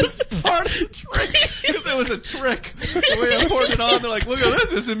dangerous part of the trick because it was a trick. The way I poured it on, they're like, "Look at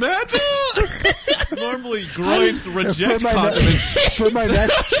this, it's a magic." Normally, groins reject condiments. for my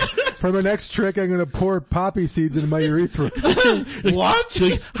next trick, I'm gonna pour poppy seeds into my urethra. What?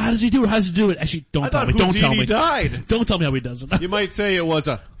 Like, how does he do it? How does he do it? Actually, I don't tell thought me. Don't tell Houdini me. died. Don't tell me how he does it. You might say it was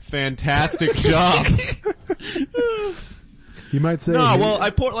a fantastic job. You might say, No, hey, well,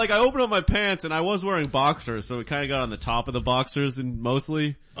 I opened up my pants and I was wearing boxers, so it kind of got on the top of the boxers and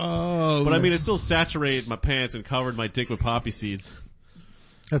mostly. Oh, But I mean, it still saturated my pants and covered my dick with poppy seeds.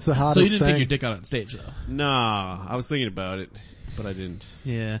 that's the hottest so you didn't thing. take your dick out on stage though? Nah, I was thinking about it, but I didn't.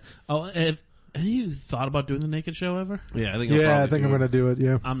 Yeah. Oh, have you thought about doing the naked show ever? Yeah, I think. Yeah, I think I'm gonna do it.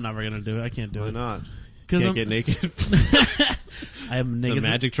 Yeah. I'm never gonna do it. I can't do Why it. not? 'Cause Can't I'm- get naked. I haven't been It's a naked.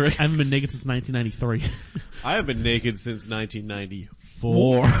 magic trick. I haven't been naked since 1993. I have been naked since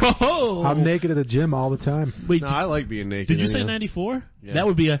 1994. Oh. I'm naked at the gym all the time. Wait, No, I like being naked. did you say anyhow. 94? Yeah. That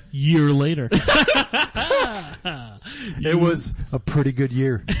would be a year later. It was a pretty good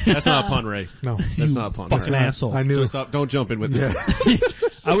year. That's not a pun, Ray. No. That's not a pun. fucking Ray. asshole. I knew. So stop, don't jump in with Yeah.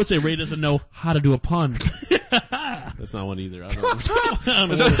 that. I would say Ray doesn't know how to do a pun. That's not one either. I don't know. I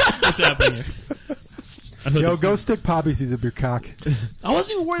don't know what's happening here. I thought Yo, the- go stick poppy seeds up your cock. I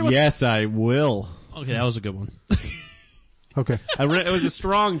wasn't even worried about Yes, I will. Okay, that was a good one. Okay. It was a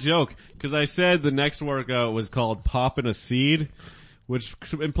strong joke because I said the next workout was called popping a seed, which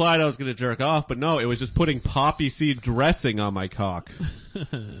implied I was going to jerk off, but no, it was just putting poppy seed dressing on my cock.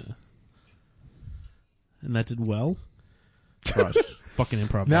 And that did well. Crushed. Fucking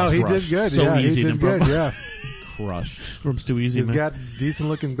improv. No, he Crushed. did good. So yeah, easy he to did good. improvise. Yeah. Crushed. Room's too easy, He's man. got decent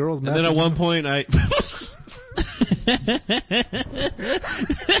looking girls. And then at one point I...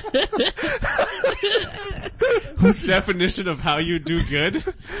 Whose definition of how you do good?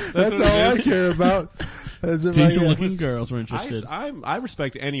 That's what all it I is. care about. As if Decent I, looking girls were interested. I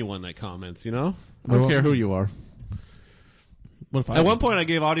respect anyone that comments, you know? I don't care who you are. What if I At one point I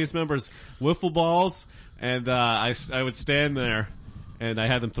gave audience members wiffle balls and I would stand there and I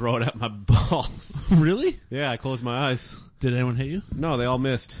had them throw it at my balls. Really? Yeah, I closed my eyes. Did anyone hit you? No, they all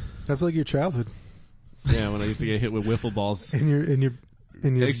missed. That's like your childhood. Yeah, when I used to get hit with wiffle balls. In your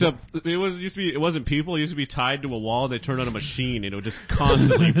Except it wasn't people, it used to be tied to a wall and they turned on a machine and it would just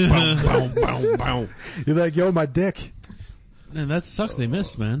constantly boom, boom, boom, boom. you're like, yo, my dick. Man, that sucks. They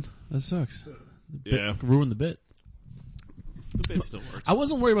missed, man. That sucks. Yeah. Ruined the bit. The bit still worked. I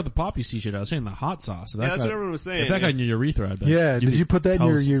wasn't worried about the poppy seed shit. I was saying the hot sauce. If that Yeah, that's got- what everyone was saying. If that yeah. got in your urethra, I bet. Yeah. You'd Did be you put that in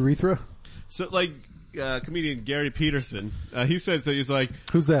your toast. urethra? So like, comedian Gary Peterson, he said that he's like,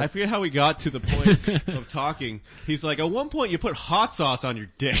 Who's that? I forget how we got to the point of talking. He's like, at one point you put hot sauce on your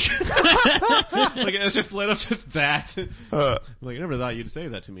dick. Like it just led up to that. Like I never thought you'd say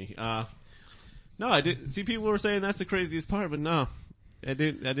that to me. No, I didn't. See, people were saying that's the craziest part, but no. I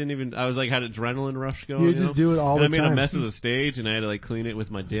didn't even, I was like, had adrenaline rush going. You just know? do it all and the I made time. a mess of the stage and I had to like clean it with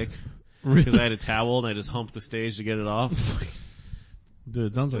my dick. Because I had a towel and I just humped the stage to get it off. Dude,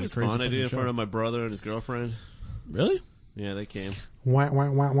 it sounds It like was a crazy fun. I did it in fucking front show. of my brother and his girlfriend. Really? Yeah, they came. Wah, wah,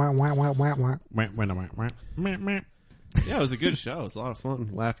 wah, wah, wah, wah, wah, wah. Yeah, it was a good show. It was a lot of fun.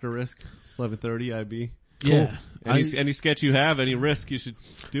 Laughter Risk, 11:30 IB. Yeah. Any sketch you have, any risk, you should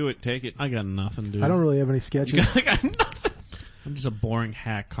do it. Take it. I got nothing, dude. I don't really have any sketches. I'm just a boring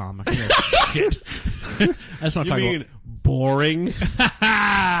hack comic. I got shit. I just want to You talk mean boring? about.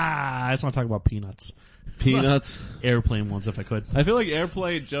 I just want to talk about peanuts. Peanuts. Airplane ones if I could. I feel like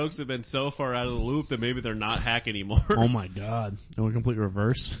airplane jokes have been so far out of the loop that maybe they're not hack anymore. Oh my god. It went complete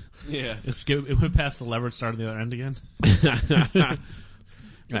reverse. Yeah. It went past the lever and started the other end again.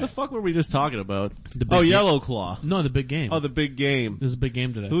 What the fuck were we just talking about? The big game. Yellow Claw. No, the big game. Oh, the big game. There's a big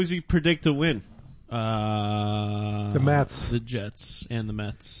game today. Who's he predict to win? The Mets. The Jets and the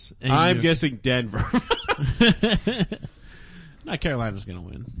Mets. And I'm guessing Denver. Not Carolina's gonna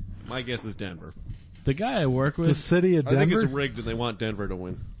win. My guess is Denver. The guy I work with, The city of I think Denver. it's rigged and they want Denver to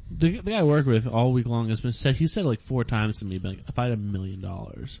win. the guy I work with all week long has been said. He said it like 4 times to me, but like, if I had $1 million,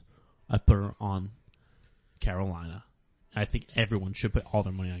 I'd put it on Carolina. I think everyone should put all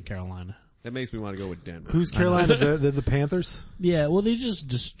their money on Carolina. That makes me want to go with Denver. Who's Carolina? the Panthers? Yeah, well, they just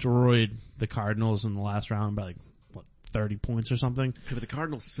destroyed the Cardinals in the last round by like, 30 points or something. Yeah, but the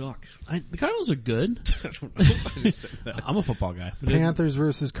Cardinals suck. The Cardinals are good. I don't know if I just said that. I'm a football guy. Panthers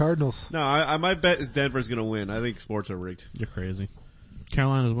versus Cardinals. No, my bet is Denver's gonna win. I think sports are rigged. You're crazy.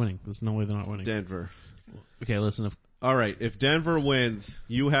 Carolina's winning. There's no way they're not winning. Denver. Okay, listen. Alright, if Denver wins,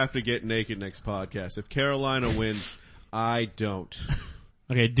 you have to get naked next podcast. If Carolina wins, I don't.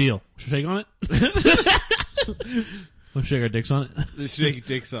 Okay, deal. Should we shake on it? Let's shake our dicks on it. Just shake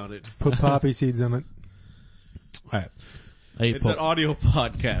dicks on it. Put poppy seeds in it. Alright. I ate It's an audio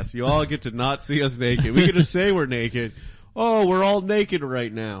podcast. You all get to not see us naked. We get to say we're naked. Oh, we're all naked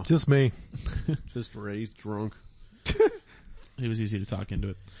right now. Just me. Just Ray's drunk. It was easy to talk into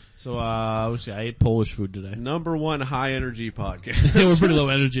it. So, let's see. I ate Polish food today. Number 1 high energy podcast. We're pretty low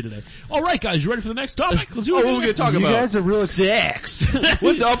energy today. Alright guys, you ready for the next topic? Let's see What are we gonna talk You about? guys are real Sex.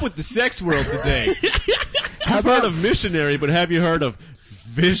 What's up with the sex world today? I've heard of missionary, but have you heard of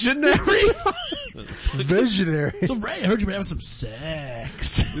visionary? visionary. So Ray, I heard you've been having some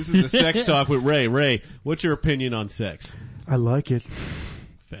sex. This is the sex talk with Ray. Ray, what's your opinion on sex? I like it.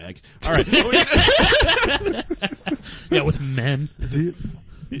 Fag. Alright. Yeah, with men. Do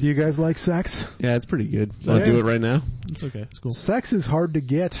you guys like sex? Yeah, it's pretty good. So Yeah. I'll do it right now. It's okay. It's cool. Sex is hard to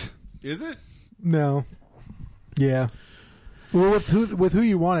get. Is it? No. Yeah. Well, with who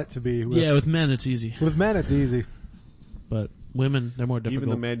you want it to be. Yeah, with men it's easy. With men it's easy. But women, they're more difficult. Even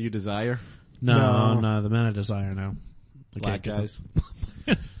the men you desire? No, No. the men I desire now. I Black can't get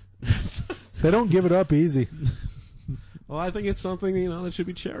guys. They don't give it up easy. Well, I think it's something, that should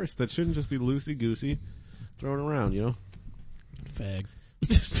be cherished. That shouldn't just be loosey-goosey thrown around, them. Fag.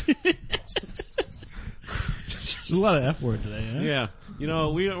 There's a lot of F word today, huh? Yeah.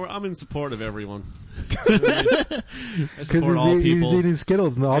 I'm in support of everyone. I Because support all he's people. eating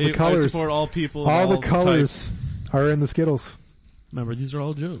Skittles and all the I colors. support all people. All the types. colors are in the Skittles. Remember, these are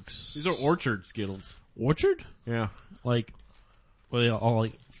all jokes. These are orchard Skittles. Orchard? Yeah. Like, well, they all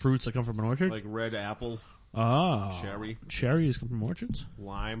like fruits that come from an orchard? Like red apple, Ah. cherry, Cherries come from orchards?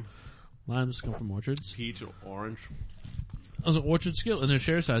 lime, Limes come from orchards? peach, or orange. Those are orchard skill, and they're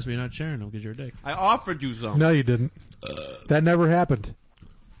share size, but you're not sharing them because you're a dick. I offered you some. No, you didn't. That never happened.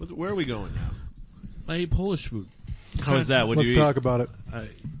 Where are we going now? I ate Polish food. How is that? What do Let's you talk about it.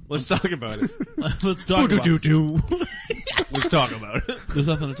 Let's talk about it. Let's talk about it. Let's talk about it. There's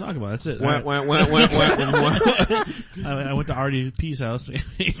nothing to talk about. That's it. Wah, All wah, wah, wah, wah, wah. right. I went to RDP's house and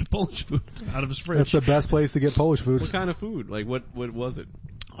ate some Polish food out of his fridge. That's the best place to get Polish food. What kind of food? Like what was it?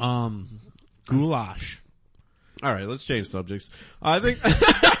 Goulash. Alright, let's change subjects. I think,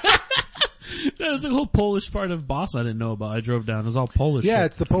 There's a whole Polish part of Boston I didn't know about. I drove down. It was all Polish. Yeah, shit.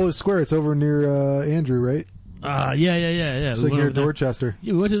 it's the Polish Square. It's over near Andrew, right? Yeah. It's We like went near over there. Dorchester.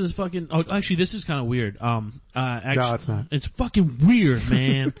 Yeah, we went to this fucking, actually this is kind of weird. Actually, No, it's not. It's fucking weird,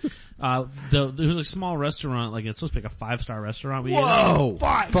 man. There was a small restaurant, like it's supposed to be like a 5-star restaurant. We ate Whoa!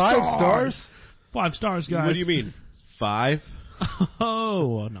 at. 5 stars? 5 stars, guys. what do you mean? 5?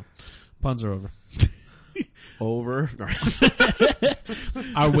 Oh, no. Puns are over. Over?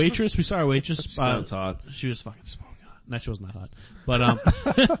 Our waitress, we saw our waitress. Sounds hot. She was fucking smoking hot. No, she wasn't that hot.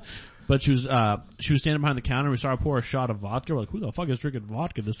 But, but she was standing behind the counter. We saw her pour a shot of vodka. We're like, who the fuck is drinking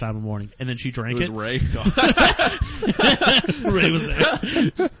vodka this time of morning? And then she drank It was it. Ray. Ray was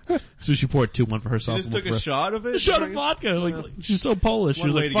there. So she poured 2, one for herself. Just and took one a for shot of it? a shot of vodka. Like, she's so Polish. She One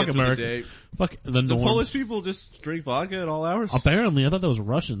was way like, to fuck get through the America. day. Fuck the The norm. Polish people just drink vodka at all hours? Apparently, I thought that was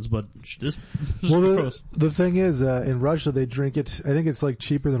Russians, but this is Well, gross. the thing is, in Russia they drink it. I think it's like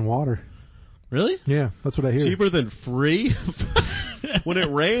cheaper than water. Really? Yeah, that's what I hear. Cheaper than free? When it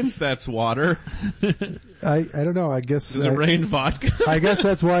rains, that's water. I don't know. I guess Does it rain vodka? I guess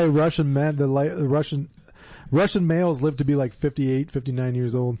that's why Russian men, the Russian males live to be like 58, 59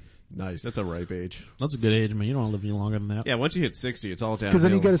 years old. Nice. That's a ripe age. That's a good age, man. You don't want to live any longer than that. Yeah, once you hit 60, it's all downhill. Because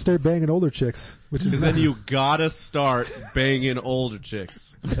then you gotta start banging older chicks, which is Because then you gotta start banging older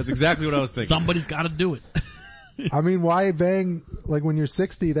chicks. That's exactly what I was thinking. Somebody's got to do it. I mean, why bang, like when you're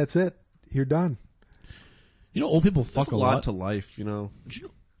 60, that's it. You're done. You know, old people fuck There's a lot to life, you know.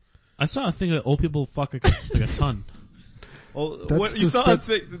 I saw a thing that old people fuck like a ton. Well, That's what you just- saw, that's-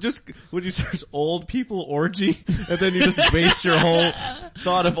 just when you search old people orgy, and then you just base your whole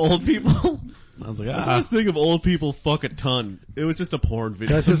thought of old people. I was like, I saw this thing of old people fuck a ton. It was just a porn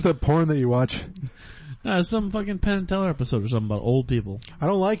video. That's just the porn that you watch. some fucking Penn and Teller episode or something about old people. I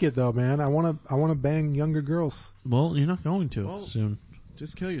don't like it though, man. I wanna bang younger girls. Well, you're not going to Well- soon.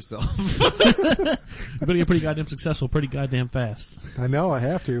 Just kill yourself. You better get pretty goddamn successful pretty goddamn fast. I know, I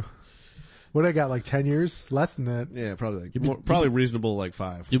have to. What I got, like 10 years? Less than that. Yeah, probably probably reasonable like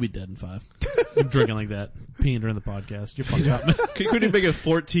 5. You'll be dead in 5. You're drinking like that, peeing during the podcast. You're fucked up, man. You couldn't even make it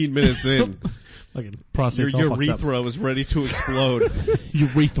 14 minutes in. Fucking prostate's all Your fucked up. urethra was ready to explode.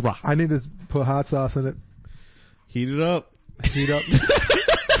 Urethra. I need to put hot sauce in it. Heat it up. Heat up.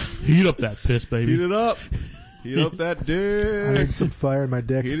 Heat up that piss, baby. Heat it up. Heat up that I dick. need some fire in my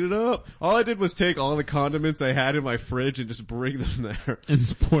dick. Heat it up. All I did was take all the condiments I had in my fridge and just bring them there. And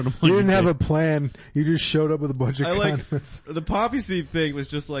support them on You your didn't have dick. a plan. You just showed up with a bunch of I like condiments. the poppy seed thing was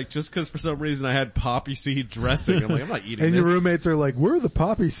just cause for some reason I had poppy seed dressing. I'm like, I'm not eating And this. your roommates are like, where are the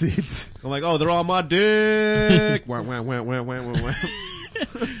poppy seeds? I'm like, oh, they're on my dick. Wah, wah, wah, wah, wah, wah, wah.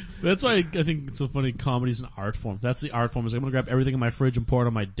 That's why I think it's so funny. Comedy's an art form. That's the art form. Is I'm gonna grab everything in my fridge and pour it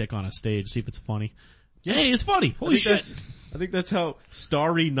on my dick on a stage, see if it's funny. Yeah, hey, it's funny. Holy shit. I think that's how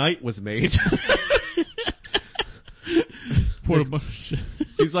Starry Night was made. Pour a bunch of shit.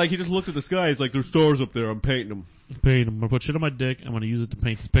 He's like, he just looked at the sky. He's like, there's stars up there. I'm painting them. Paint. I'm gonna put shit on my dick. I'm gonna use it to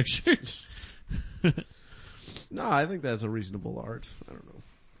paint this picture. No, I think that's a reasonable art. I don't know.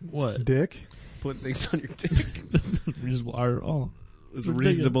 What? Dick? Putting things on your dick. Reasonable art at all. It's a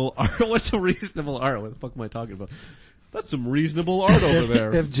reasonable art. What's a reasonable art? What the fuck am I talking about? That's some reasonable art over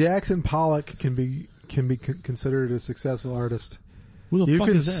there. If Jackson Pollock can be considered a successful artist, Who the you fuck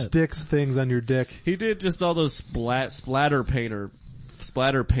can is that? stick things on your dick. He did just all those splatter paint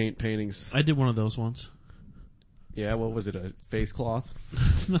paintings. I did one of those once. Yeah, what was it? A face cloth?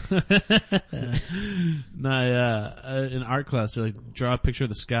 In art class, they like draw a picture of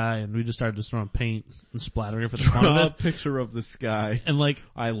the sky, and we just started just throwing paint and splattering it for the fun Draw a of it. picture of the sky. And like,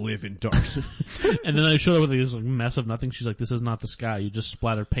 I live in darkness. and then I showed her with this like mess of nothing. She's like, "This is not the sky. You just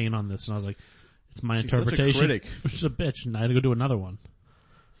splattered paint on this." And I was like, "It's my She's such a interpretation." critic. She's a bitch, and I had to go do another one.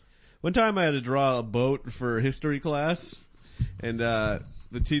 One time I had to draw a boat for history class, and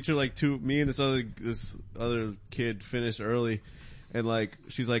the teacher me and this other kid finished early, and like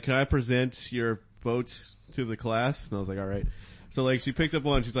she's like, "Can I present your boats to the class?" And I was like, "All right." So like she picked up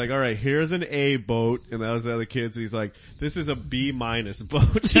one, she's like, "All right, here's an A boat," and that was the other kid's. He's like, "This is a B- boat."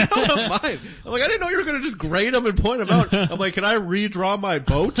 She don't have mine. I'm like, I didn't know you were gonna just grade them and point them out. I'm like, "Can I redraw my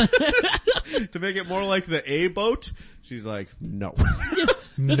boat to make it more like the A boat?" She's like, "No."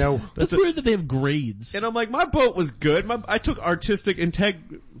 No. That's weird that they have grades. And I'm like, my boat was good. I took artistic I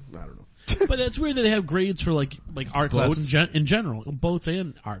don't know. But that's weird that they have grades for like art class Boats? in general, boats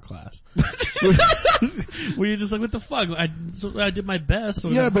and art class. Where you're just like, what the fuck? I did my best. So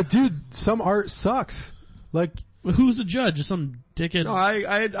Yeah, but dude, some art sucks. Like, who's the judge? Just some dickhead? No,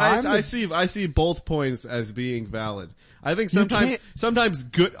 I see both points as being valid. I think can't- sometimes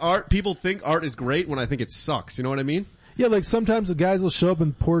good art, people think art is great when I think it sucks. You know what I mean? yeah, like sometimes the guys will show up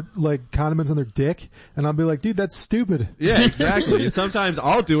and pour like condiments on their dick, and I'll be like, dude, that's stupid. Yeah, exactly. And sometimes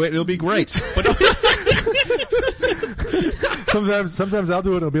I'll do it and it'll be great. But Sometimes I'll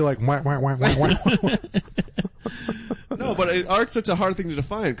do it and it'll be like, wah, wah, wah, wah, wah. no, but art's such a hard thing to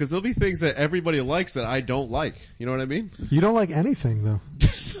define because there'll be things that everybody likes that I don't like. You know what I mean? You don't like anything though.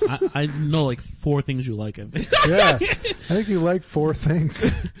 I know like 4 things you like. I think. Yeah. I think you like 4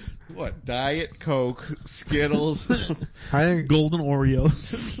 things. What? Diet Coke, Skittles. I think, Golden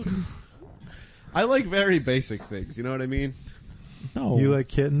Oreos. I like very basic things. You know what I mean? No. you like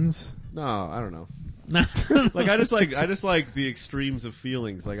kittens. No, I don't know. Like I just like the extremes of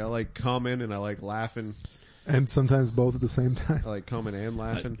feelings. Like I like coming and I like laughing. And sometimes both at the same time. I like coming and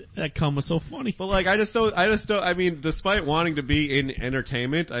laughing. That cum was so funny. But like I just don't, I mean, despite wanting to be in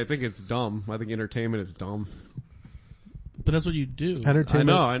entertainment, I think it's dumb. I think entertainment is dumb. But that's what you do.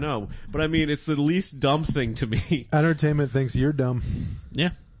 Entertainment. I know. But I mean, it's the least dumb thing to me. Entertainment thinks you're dumb.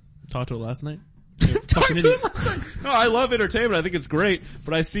 Yeah. Talked to it last night. fucking idiot. No, I love entertainment. I think it's great,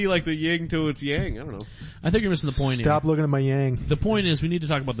 but I see like the yin to its yang. I don't know. I think you're missing the point Stop looking at my yang. here. The point is we need to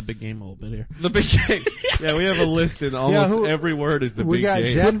talk about the big game a little bit here. The big game. Yeah, we have a list and almost every word is the We big got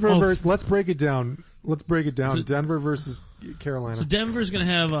game. Denver versus, let's break it down. Denver versus Carolina. So Denver's gonna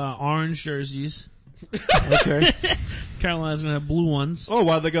have orange jerseys. Okay. Carolina's gonna have blue ones. Oh,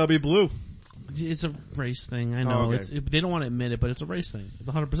 why they gotta be blue? It's a race thing. I know. Oh, okay. They don't want to admit it, but it's a race thing. It's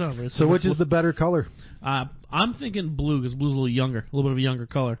 100% a race. So which is the better color? I'm thinking blue because blue's a little younger, a little bit of a younger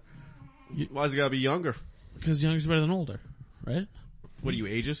color. Why's it gotta be younger? Because younger's better than older, right? What are you,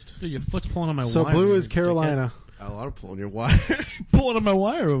 ageist? Dude, your foot's pulling on my So wire. blue is Carolina. A lot of pulling your wire. Pulling on my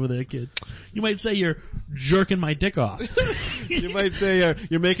wire over there, kid. You might say you're jerking my dick off. You might say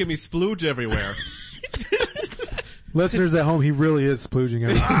you're making me splooge everywhere. Listeners at home, he really is splooging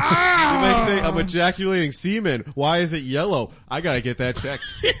everything. You might say I'm ejaculating semen. Why is it yellow? I gotta get that checked.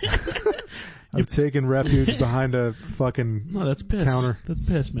 I'm taking refuge behind a fucking No, that's piss. counter. That's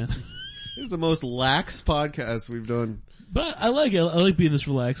piss, man. This is the most lax podcast we've done, But I like it. I like being this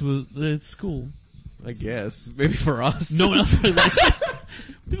relaxed. But it's cool. I guess. Maybe for us. No one else really likes it.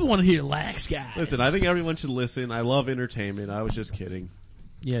 People want to hear lax guys. Listen, I think everyone should listen. I love entertainment. I was just kidding.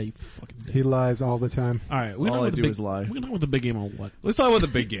 Yeah, you fucking dick. He lies all the time. Alright, All I do is lie. We're gonna talk about the big game on what? Let's talk about the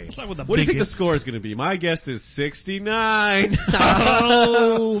big game. Let's talk about the What do you big think the game. score is going to be? My guess is 69.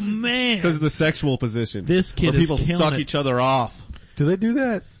 Oh man. Because of the sexual position. This kid where is people killing suck it. each other off. Do they do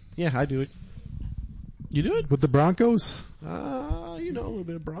that Yeah, I do it. You do it? with the Broncos? You know, a little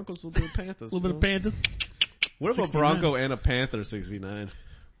bit of Broncos, a little bit of Panthers. A little bit of Panthers. What if a 69? Bronco and a Panther 69?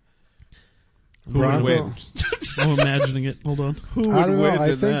 Who Bronco. would win? I'm imagining it. Hold on. Who would I don't know. win I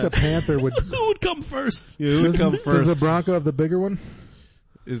in think that? the Panther would. Who would come first? Yeah, who would come Does first? the Bronco have the bigger one?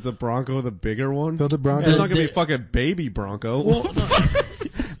 Is the Bronco the bigger one? So the It's Broncos, not gonna be fucking baby Bronco.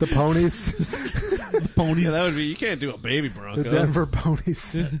 the ponies, The ponies. Yeah, that would be, you can't do a baby Bronco. the Denver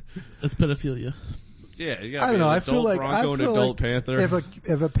ponies. That's pedophilia. Yeah, you gotta I don't be know. an I feel adult like Bronco and feel adult like Panther.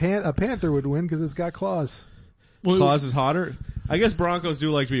 If a panther would win because it's got claws. Well, Claus is hotter. I guess Broncos do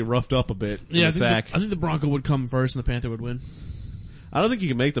like to be roughed up a bit in yeah, the sack. I think the Bronco would come first and the Panther would win. I don't think you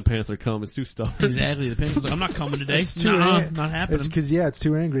can make the Panther come. It's too stubborn. Exactly. The Panther's like, I'm not coming today. It's too Nuh-uh, ang- not It's happening. because it's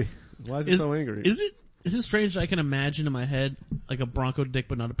too angry. Why is it so angry? Is it strange that I can imagine in my head like a Bronco dick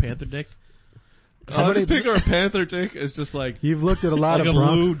but not a Panther dick? I just picture a Panther dick as just like You've looked at a lot a of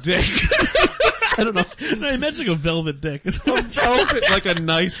Broncos. blue dick. I don't know. No, I imagine like a velvet dick. Velvet, like a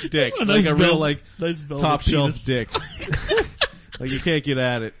nice dick. A nice like a real velvet- like nice velvet top shelf penis. dick. Like you can't get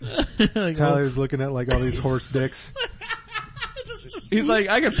at it. Like, Tyler's looking at like all these horse dicks. He's like,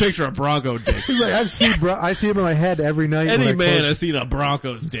 I can picture a Bronco dick. He's like, I see him in my head every night. when I Any man close- has seen a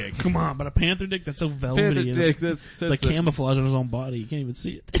Bronco's dick. come on, but a Panther dick that's so velvety. Panther and dick, that's it's like the, camouflage on his own body. You can't even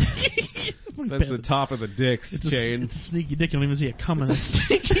see it. that's the top of the dick's chain. It's a sneaky dick. You don't even see it coming. It's a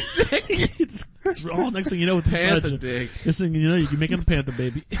sneaky dick. it's all next thing you know, it's Panther inside you. dick. Next thing you know, you're making a Panther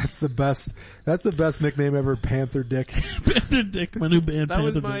baby. That's the best nickname ever. Panther Dick. Panther dick. My new band. That Panther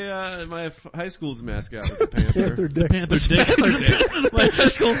was Dick. my high school's mascot was a panther. Panther Dick. Panther dick. Panther dick. My high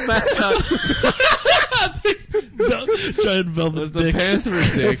school's mascot Giant velvet was the dick. panther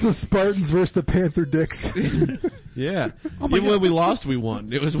It's dick. the Spartans versus the Panther Dicks. Yeah. Oh my Even God. when we lost, we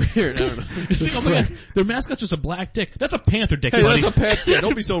won. It was weird. I don't know. It's like, oh my God, their mascot's just a black dick. That's a Panther dick, Hey, buddy. that's a panther.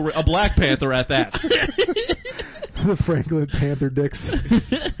 Don't be so a black panther at that. The Franklin Panther Dicks.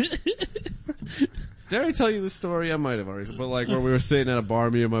 Did I tell you this story? I might have already, but like where we were sitting at a bar,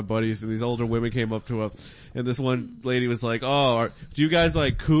 me and my buddies, and these older women came up to us, and this one lady was like, "Oh, do you guys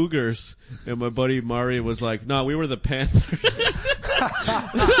like cougars?" And my buddy Mario was like, "No, we were the Panthers."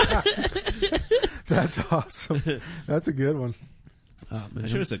 That's awesome. That's a good one. Oh, man. I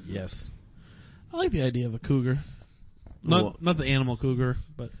should have said yes. I like the idea of a cougar. Well- Not the animal cougar,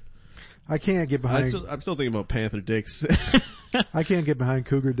 but I can't get behind. I'm still thinking about panther dicks. I can't get behind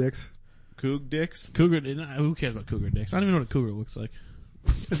cougar dicks. Coug dicks? cougar. Who cares about cougar dicks? I don't even know what a cougar looks like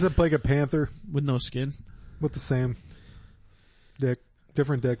It's like a panther with no skin. with the same dick,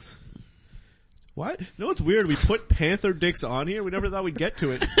 different dicks. What? You know what's weird? We put panther dicks on here. We never thought we'd get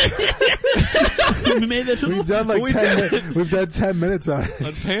to it. We made that to the We've done like We 10 did. minutes. We've done 10 minutes on On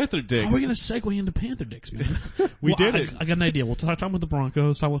it. panther dicks. How are we going to segue into Panther dicks, man? We Well, did I it. got an idea. We'll talk about the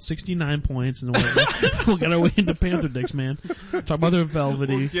Broncos, talk about 69 points, and then we'll get our way into Panther dicks, man. Talk about their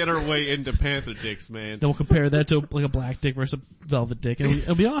velvety. We'll get our way into panther dicks, man. Then we'll compare that to like a black dick versus a velvet dick, and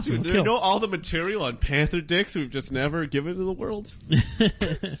it'll be awesome. Dude, It'll you kill. know all the material on panther dicks we've just never given to the world?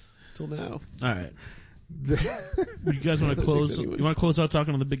 Till now. All right. You guys want to close? anyway. You want to close out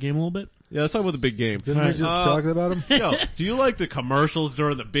talking on the big game a little bit? Yeah, let's talk about the big game. Didn't we Alright. just talk about him? Yo, do you like the commercials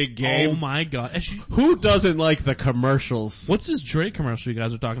during the big game? Oh my god! Actually, Who doesn't like the commercials? what's this Drake commercial you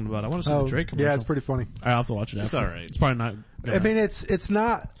guys are talking about? I want to see the Drake commercial. yeah, it's pretty funny. I'll have to watch it after. It's alright. It's probably not. I mean, it's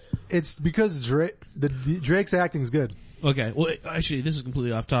not. It's because Drake's acting's good. Okay. Well, actually, this is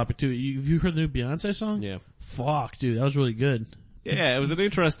completely off topic too. Have you heard the new Beyonce song? Yeah. Fuck, dude, that was really good. Yeah, it was an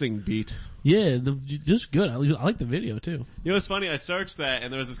interesting beat. Yeah, just good. I like the video too. You know, it's funny, I searched that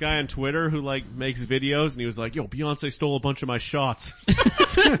and there was this guy on Twitter who like makes videos and he was like, yo, Beyonce stole a bunch of my shots.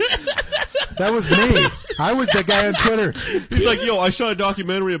 That was me. I was the guy on Twitter. He's like, yo, I shot a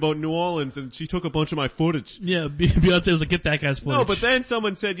documentary about New Orleans and she took a bunch of my footage. Yeah, Beyonce was like, get that guy's footage. No, but then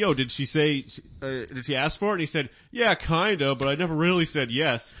someone said, yo, did she ask for it? And he said, yeah, kinda, but I never really said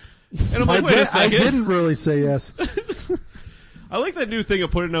yes. And I'm like, wait a I second. didn't really say yes. I like that new thing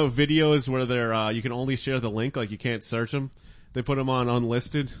of putting out videos where they're, you can only share the link, like you can't search them. They put them on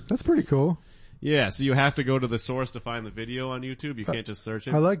unlisted. That's pretty cool. Yeah, so you have to go to the source to find the video on YouTube. You can't just search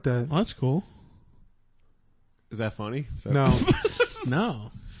it. I like that. Well, that's cool. Is that funny? Is that No,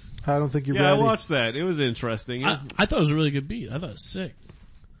 No. I don't think you're Yeah, I ready. watched that. It was interesting. I thought it was a really good beat. I thought it was sick.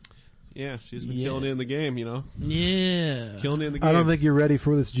 Yeah, she's been Yeah. killing it in the game, you know? Yeah. Killing it in the game. I don't think you're ready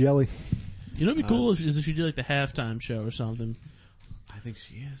for this jelly. You know what'd be cool is if she did like the halftime show or something. I think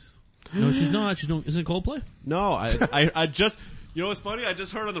she is. No, she's not. She's doing, isn't it Coldplay? No, I just, you know what's funny? I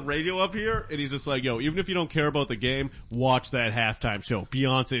just heard on the radio up here, and he's just like, yo, even if you don't care about the game, watch that halftime show.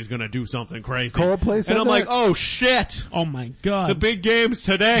 Beyonce's gonna do something crazy. Coldplay said And I'm that? like, oh shit! Oh my god. The big game's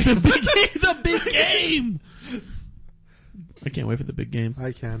today. the big game! I can't wait for the big game.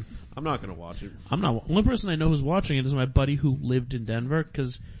 I can. I'm not gonna watch it. I'm not, one person I know who's watching it is my buddy who lived in Denver,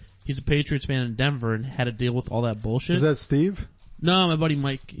 cause he's a Patriots fan in Denver and had to deal with all that bullshit. Is that Steve? No, my buddy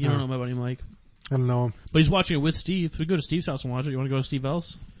Mike. You don't Oh. know my buddy Mike. I don't know him. But he's watching it with Steve. We go to Steve's house and watch it. You wanna go to Steve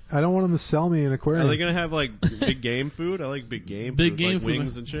L's? I don't want him to sell me an aquarium. Are they gonna have like big game food? I like big game Big food. game like food.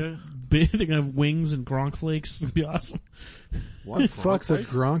 wings and shit. They're gonna have wings and Gronk flakes. It'd be awesome. What? the fuck's a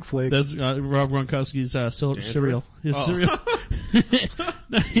Gronk flake? That's Rob Gronkowski's cereal. His Oh. cereal.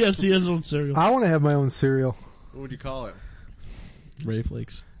 Yes, he has his own cereal. I want to have my own cereal. What would you call it? Ray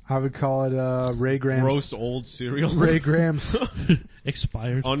Flakes. I would call it Ray Grams. Gross old cereal. Ray Grams.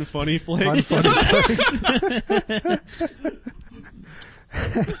 Expired. Unfunny flakes. Unfunny flakes.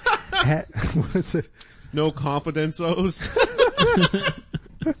 What is it? No confidences.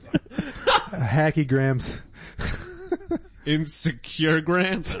 Hacky Grams. Insecure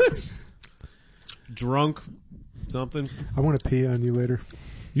Grant. Drunk something. I want to pee on you later.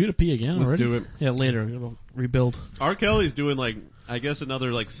 You gonna pee again Let's already? do it. Yeah, later. It'll rebuild. R. Kelly's doing like, I guess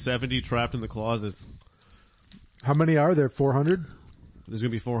another like 70 trapped in the closet. How many are there? 400? There's gonna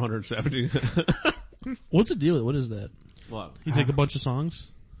be 470. What's the deal with it? What is that? What? You take a bunch of songs?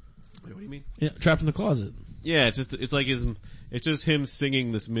 Wait, what do you mean? Yeah, trapped in the closet. Yeah, it's just him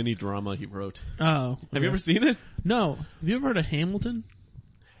singing this mini drama he wrote. Oh. Have you ever seen it? No. Have you ever heard of Hamilton?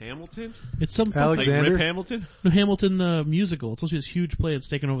 Hamilton? It's some Like Alexander? Rip Hamilton? No, Hamilton the musical. It's supposed to be this huge play that's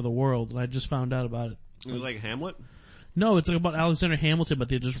taken over the world, and I just found out about it. It was like Hamlet? No, it's like about Alexander Hamilton, but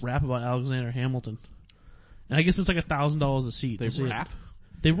they just rap about Alexander Hamilton. And I guess it's like $1,000 a seat. They to see it. rap?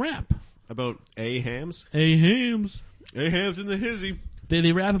 They rap. About A-hams? Hey, hams. A-hams in the hizzy.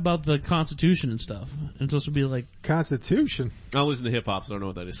 They rap about the Constitution and stuff. And it's supposed to be like, Constitution. I don't listen to hip-hop, so I don't know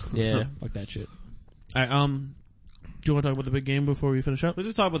what that is. yeah, fuck that shit. Alright, do you want to talk about the big game before we finish up? Let's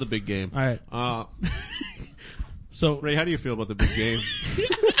just talk about the big game. Alright, so, Ray, how do you feel about the big game?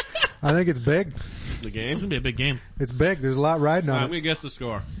 I think it's big. The game? it's gonna be a big game. It's big. There's a lot riding I'm on it. gonna guess the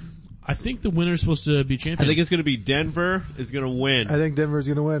score. I think the winner's supposed to be I champion. think it's gonna be Denver is gonna win I think Denver's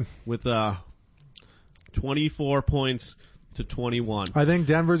gonna win. with 24 points to 21. I think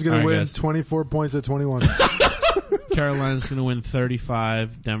Denver's gonna All right, win guys. 24 points to 21. Carolina's gonna win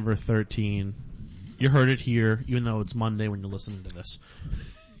 35, Denver 13. You heard it here, even though it's Monday when you're listening to this.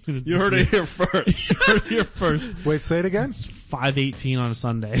 You heard it here first. You heard it here first. Wait, say it again? 5:18 on a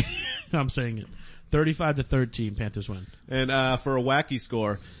Sunday. I'm saying it. 35-13, Panthers win. And for a wacky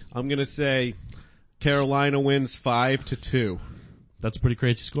score, I'm gonna say Carolina wins 5-2. That's a pretty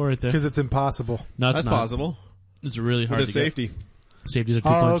crazy score right there. Because it's impossible. No, it's That's not. possible. It's really hard With to a get. safety. Safeties are 2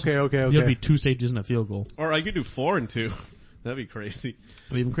 Oh, points. okay. You have to be 2 safeties and a field goal. Or I could do 4 and 2. That'd be crazy.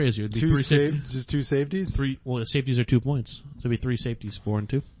 Or even crazier. It'd be Two 3 safeties. just 2 safeties? Well, the safeties are 2 points. So it'd be 3 safeties, 4 and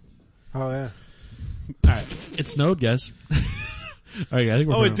 2. Oh yeah. Alright. It snowed, guys. Alright, guys. I think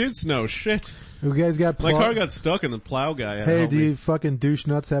we're Oh, it gonna- did snow. Shit. You guys got My plugs? car got stuck and the plow guy had to Hey, help do me. you fucking douche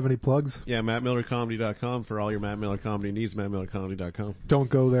nuts have any plugs? Yeah, MattMillerComedy.com for all your Matt Miller comedy needs, MattMillerComedy.com. Don't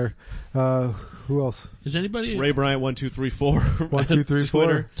go there. Who else? Is anybody Ray Bryant 1234. 1, 2, 3, 4.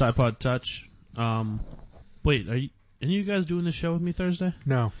 Twitter. Tripod Touch? Wait, are you guys doing the show with me Thursday?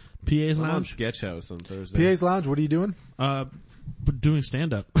 No. PA's I'm on Lounge? Sketch House on Thursday. PA's Lounge, what are you doing? Doing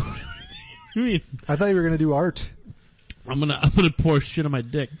stand up. I mean, I thought you were gonna do art. I'm gonna pour shit on my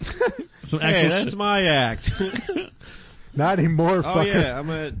dick. Some Hey, actual that's shit. my act. Not anymore, Oh fucker. yeah, I'm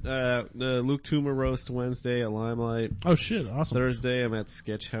at the Luke Toomer Roast Wednesday at Limelight. Oh shit, awesome. Thursday I'm at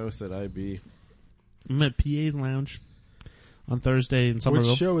Sketch House at IB. I'm at PA's Lounge on Thursday in Which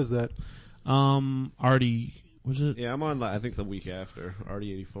Somerville. show is that? Artie, was it? Yeah, I'm on I think the week after,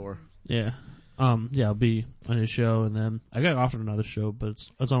 RD84. Yeah. Yeah, I'll be on his show, and then I got offered another show, but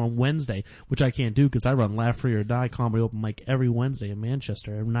it's on a Wednesday, which I can't do because I run Laugh Free or Die comedy open mic every Wednesday in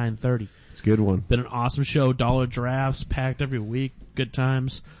Manchester at 9:30. It's a good one. Been an awesome show, $1 drafts, packed every week, good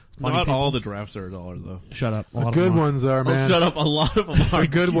times. Funny Not people. all the drafts are $1 though. Shut up. A The lot good of them are. ones are, Oh, man. shut up, a lot of them are. The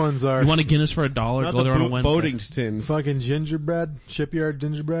good ones are. You want a Guinness for $1? Not Go the there on a Wednesday. boating tins. Fucking gingerbread, shipyard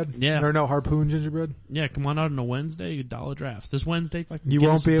gingerbread. Yeah. Or no, harpoon gingerbread. Yeah, come on out on a Wednesday, $1 drafts. This Wednesday, fucking You give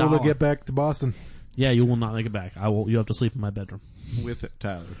won't us be able to $1. get back to Boston. Yeah, you will not make it back. You have to sleep in my bedroom With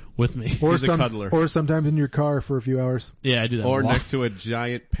Tyler. with me. Or He's a cuddler. or sometimes in your car for a few hours. Yeah, I do that. Or a lot. next to a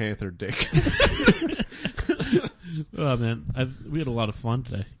giant panther dick. Oh man, we had a lot of fun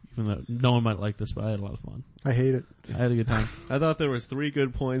today. Even though no one might like this, but I had a lot of fun. I hate it. I had a good time. I thought there was 3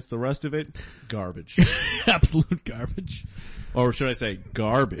 good points. The rest of it, garbage. Absolute garbage. Or should I say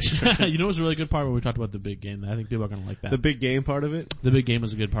garbage? You know what's a really good part where we talked about the big game? I think people are going to like that. The big game part of it? The big game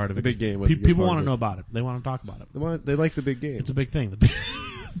was a good part of it. The big game was a good People part want of to it. know about it. They want to talk about it. They like the big game. It's a big thing. The big,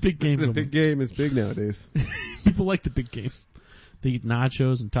 big game. The big game is big nowadays. People like the big game. They eat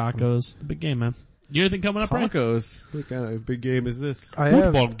nachos and tacos. The big game, man. You got anything coming up, right? Tacos. What kind of big game is this?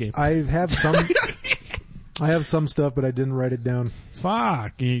 Football game. I have some. I have some stuff, but I didn't write it down.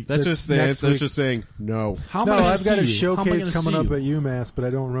 Fuck. That's just next week. saying no. How am No, I gonna I've got a see you? How am I showcase gonna coming see up you? at UMass, but I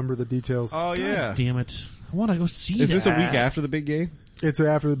don't remember the details. Oh yeah. God damn it. I want to go see Is that. this a week after the big game? It's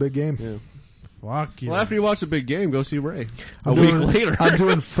after the big game. Yeah. Fuck you. Well, after you watch the big game, go see Ray. I'm A week doing- later. I'm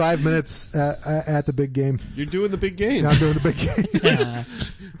doing 5 minutes at the big game. You're doing the big game. I'm doing the big game. Yeah.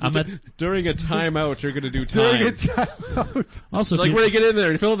 I'm at, During a timeout, you're gonna do time. During a timeout. also, Like, Ray, get in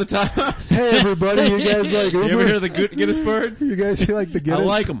there. You fill the timeout. Hey everybody, you guys like You ever Uber? hear the Guinness bird? You guys like the I Guinness?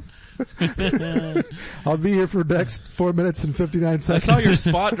 like them. I'll be here for the next 4 minutes and 59 I seconds. saw your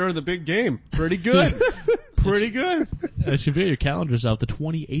spot during the big game. Pretty good. Pretty good. should be your calendars out. The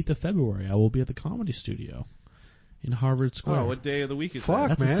 28th of February, I will be at the Comedy Studio in Harvard Square. Oh, what day of the week is Fuck.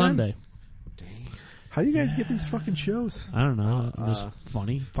 that? That's a man. Sunday. How do you guys get these fucking shows? I don't know. I'm just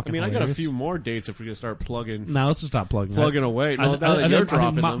funny. I Fucking mean, I got a hilarious. few more dates if we're gonna start plugging Now let's just stop plugging. away. I No, now that you're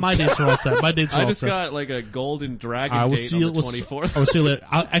dropping them. my dates are all set. My dates are I all just set. got like a golden dragon I will date see on you. the 24th. I will see you later.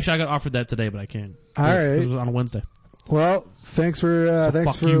 Actually, I got offered that today, but I can't. All right. This was on a Wednesday. Well, thanks for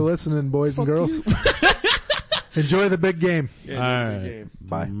fuck you. listening, boys and girls. Enjoy the big game. Yeah, All the big right. game.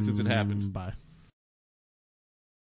 Bye. Since it happened. Bye.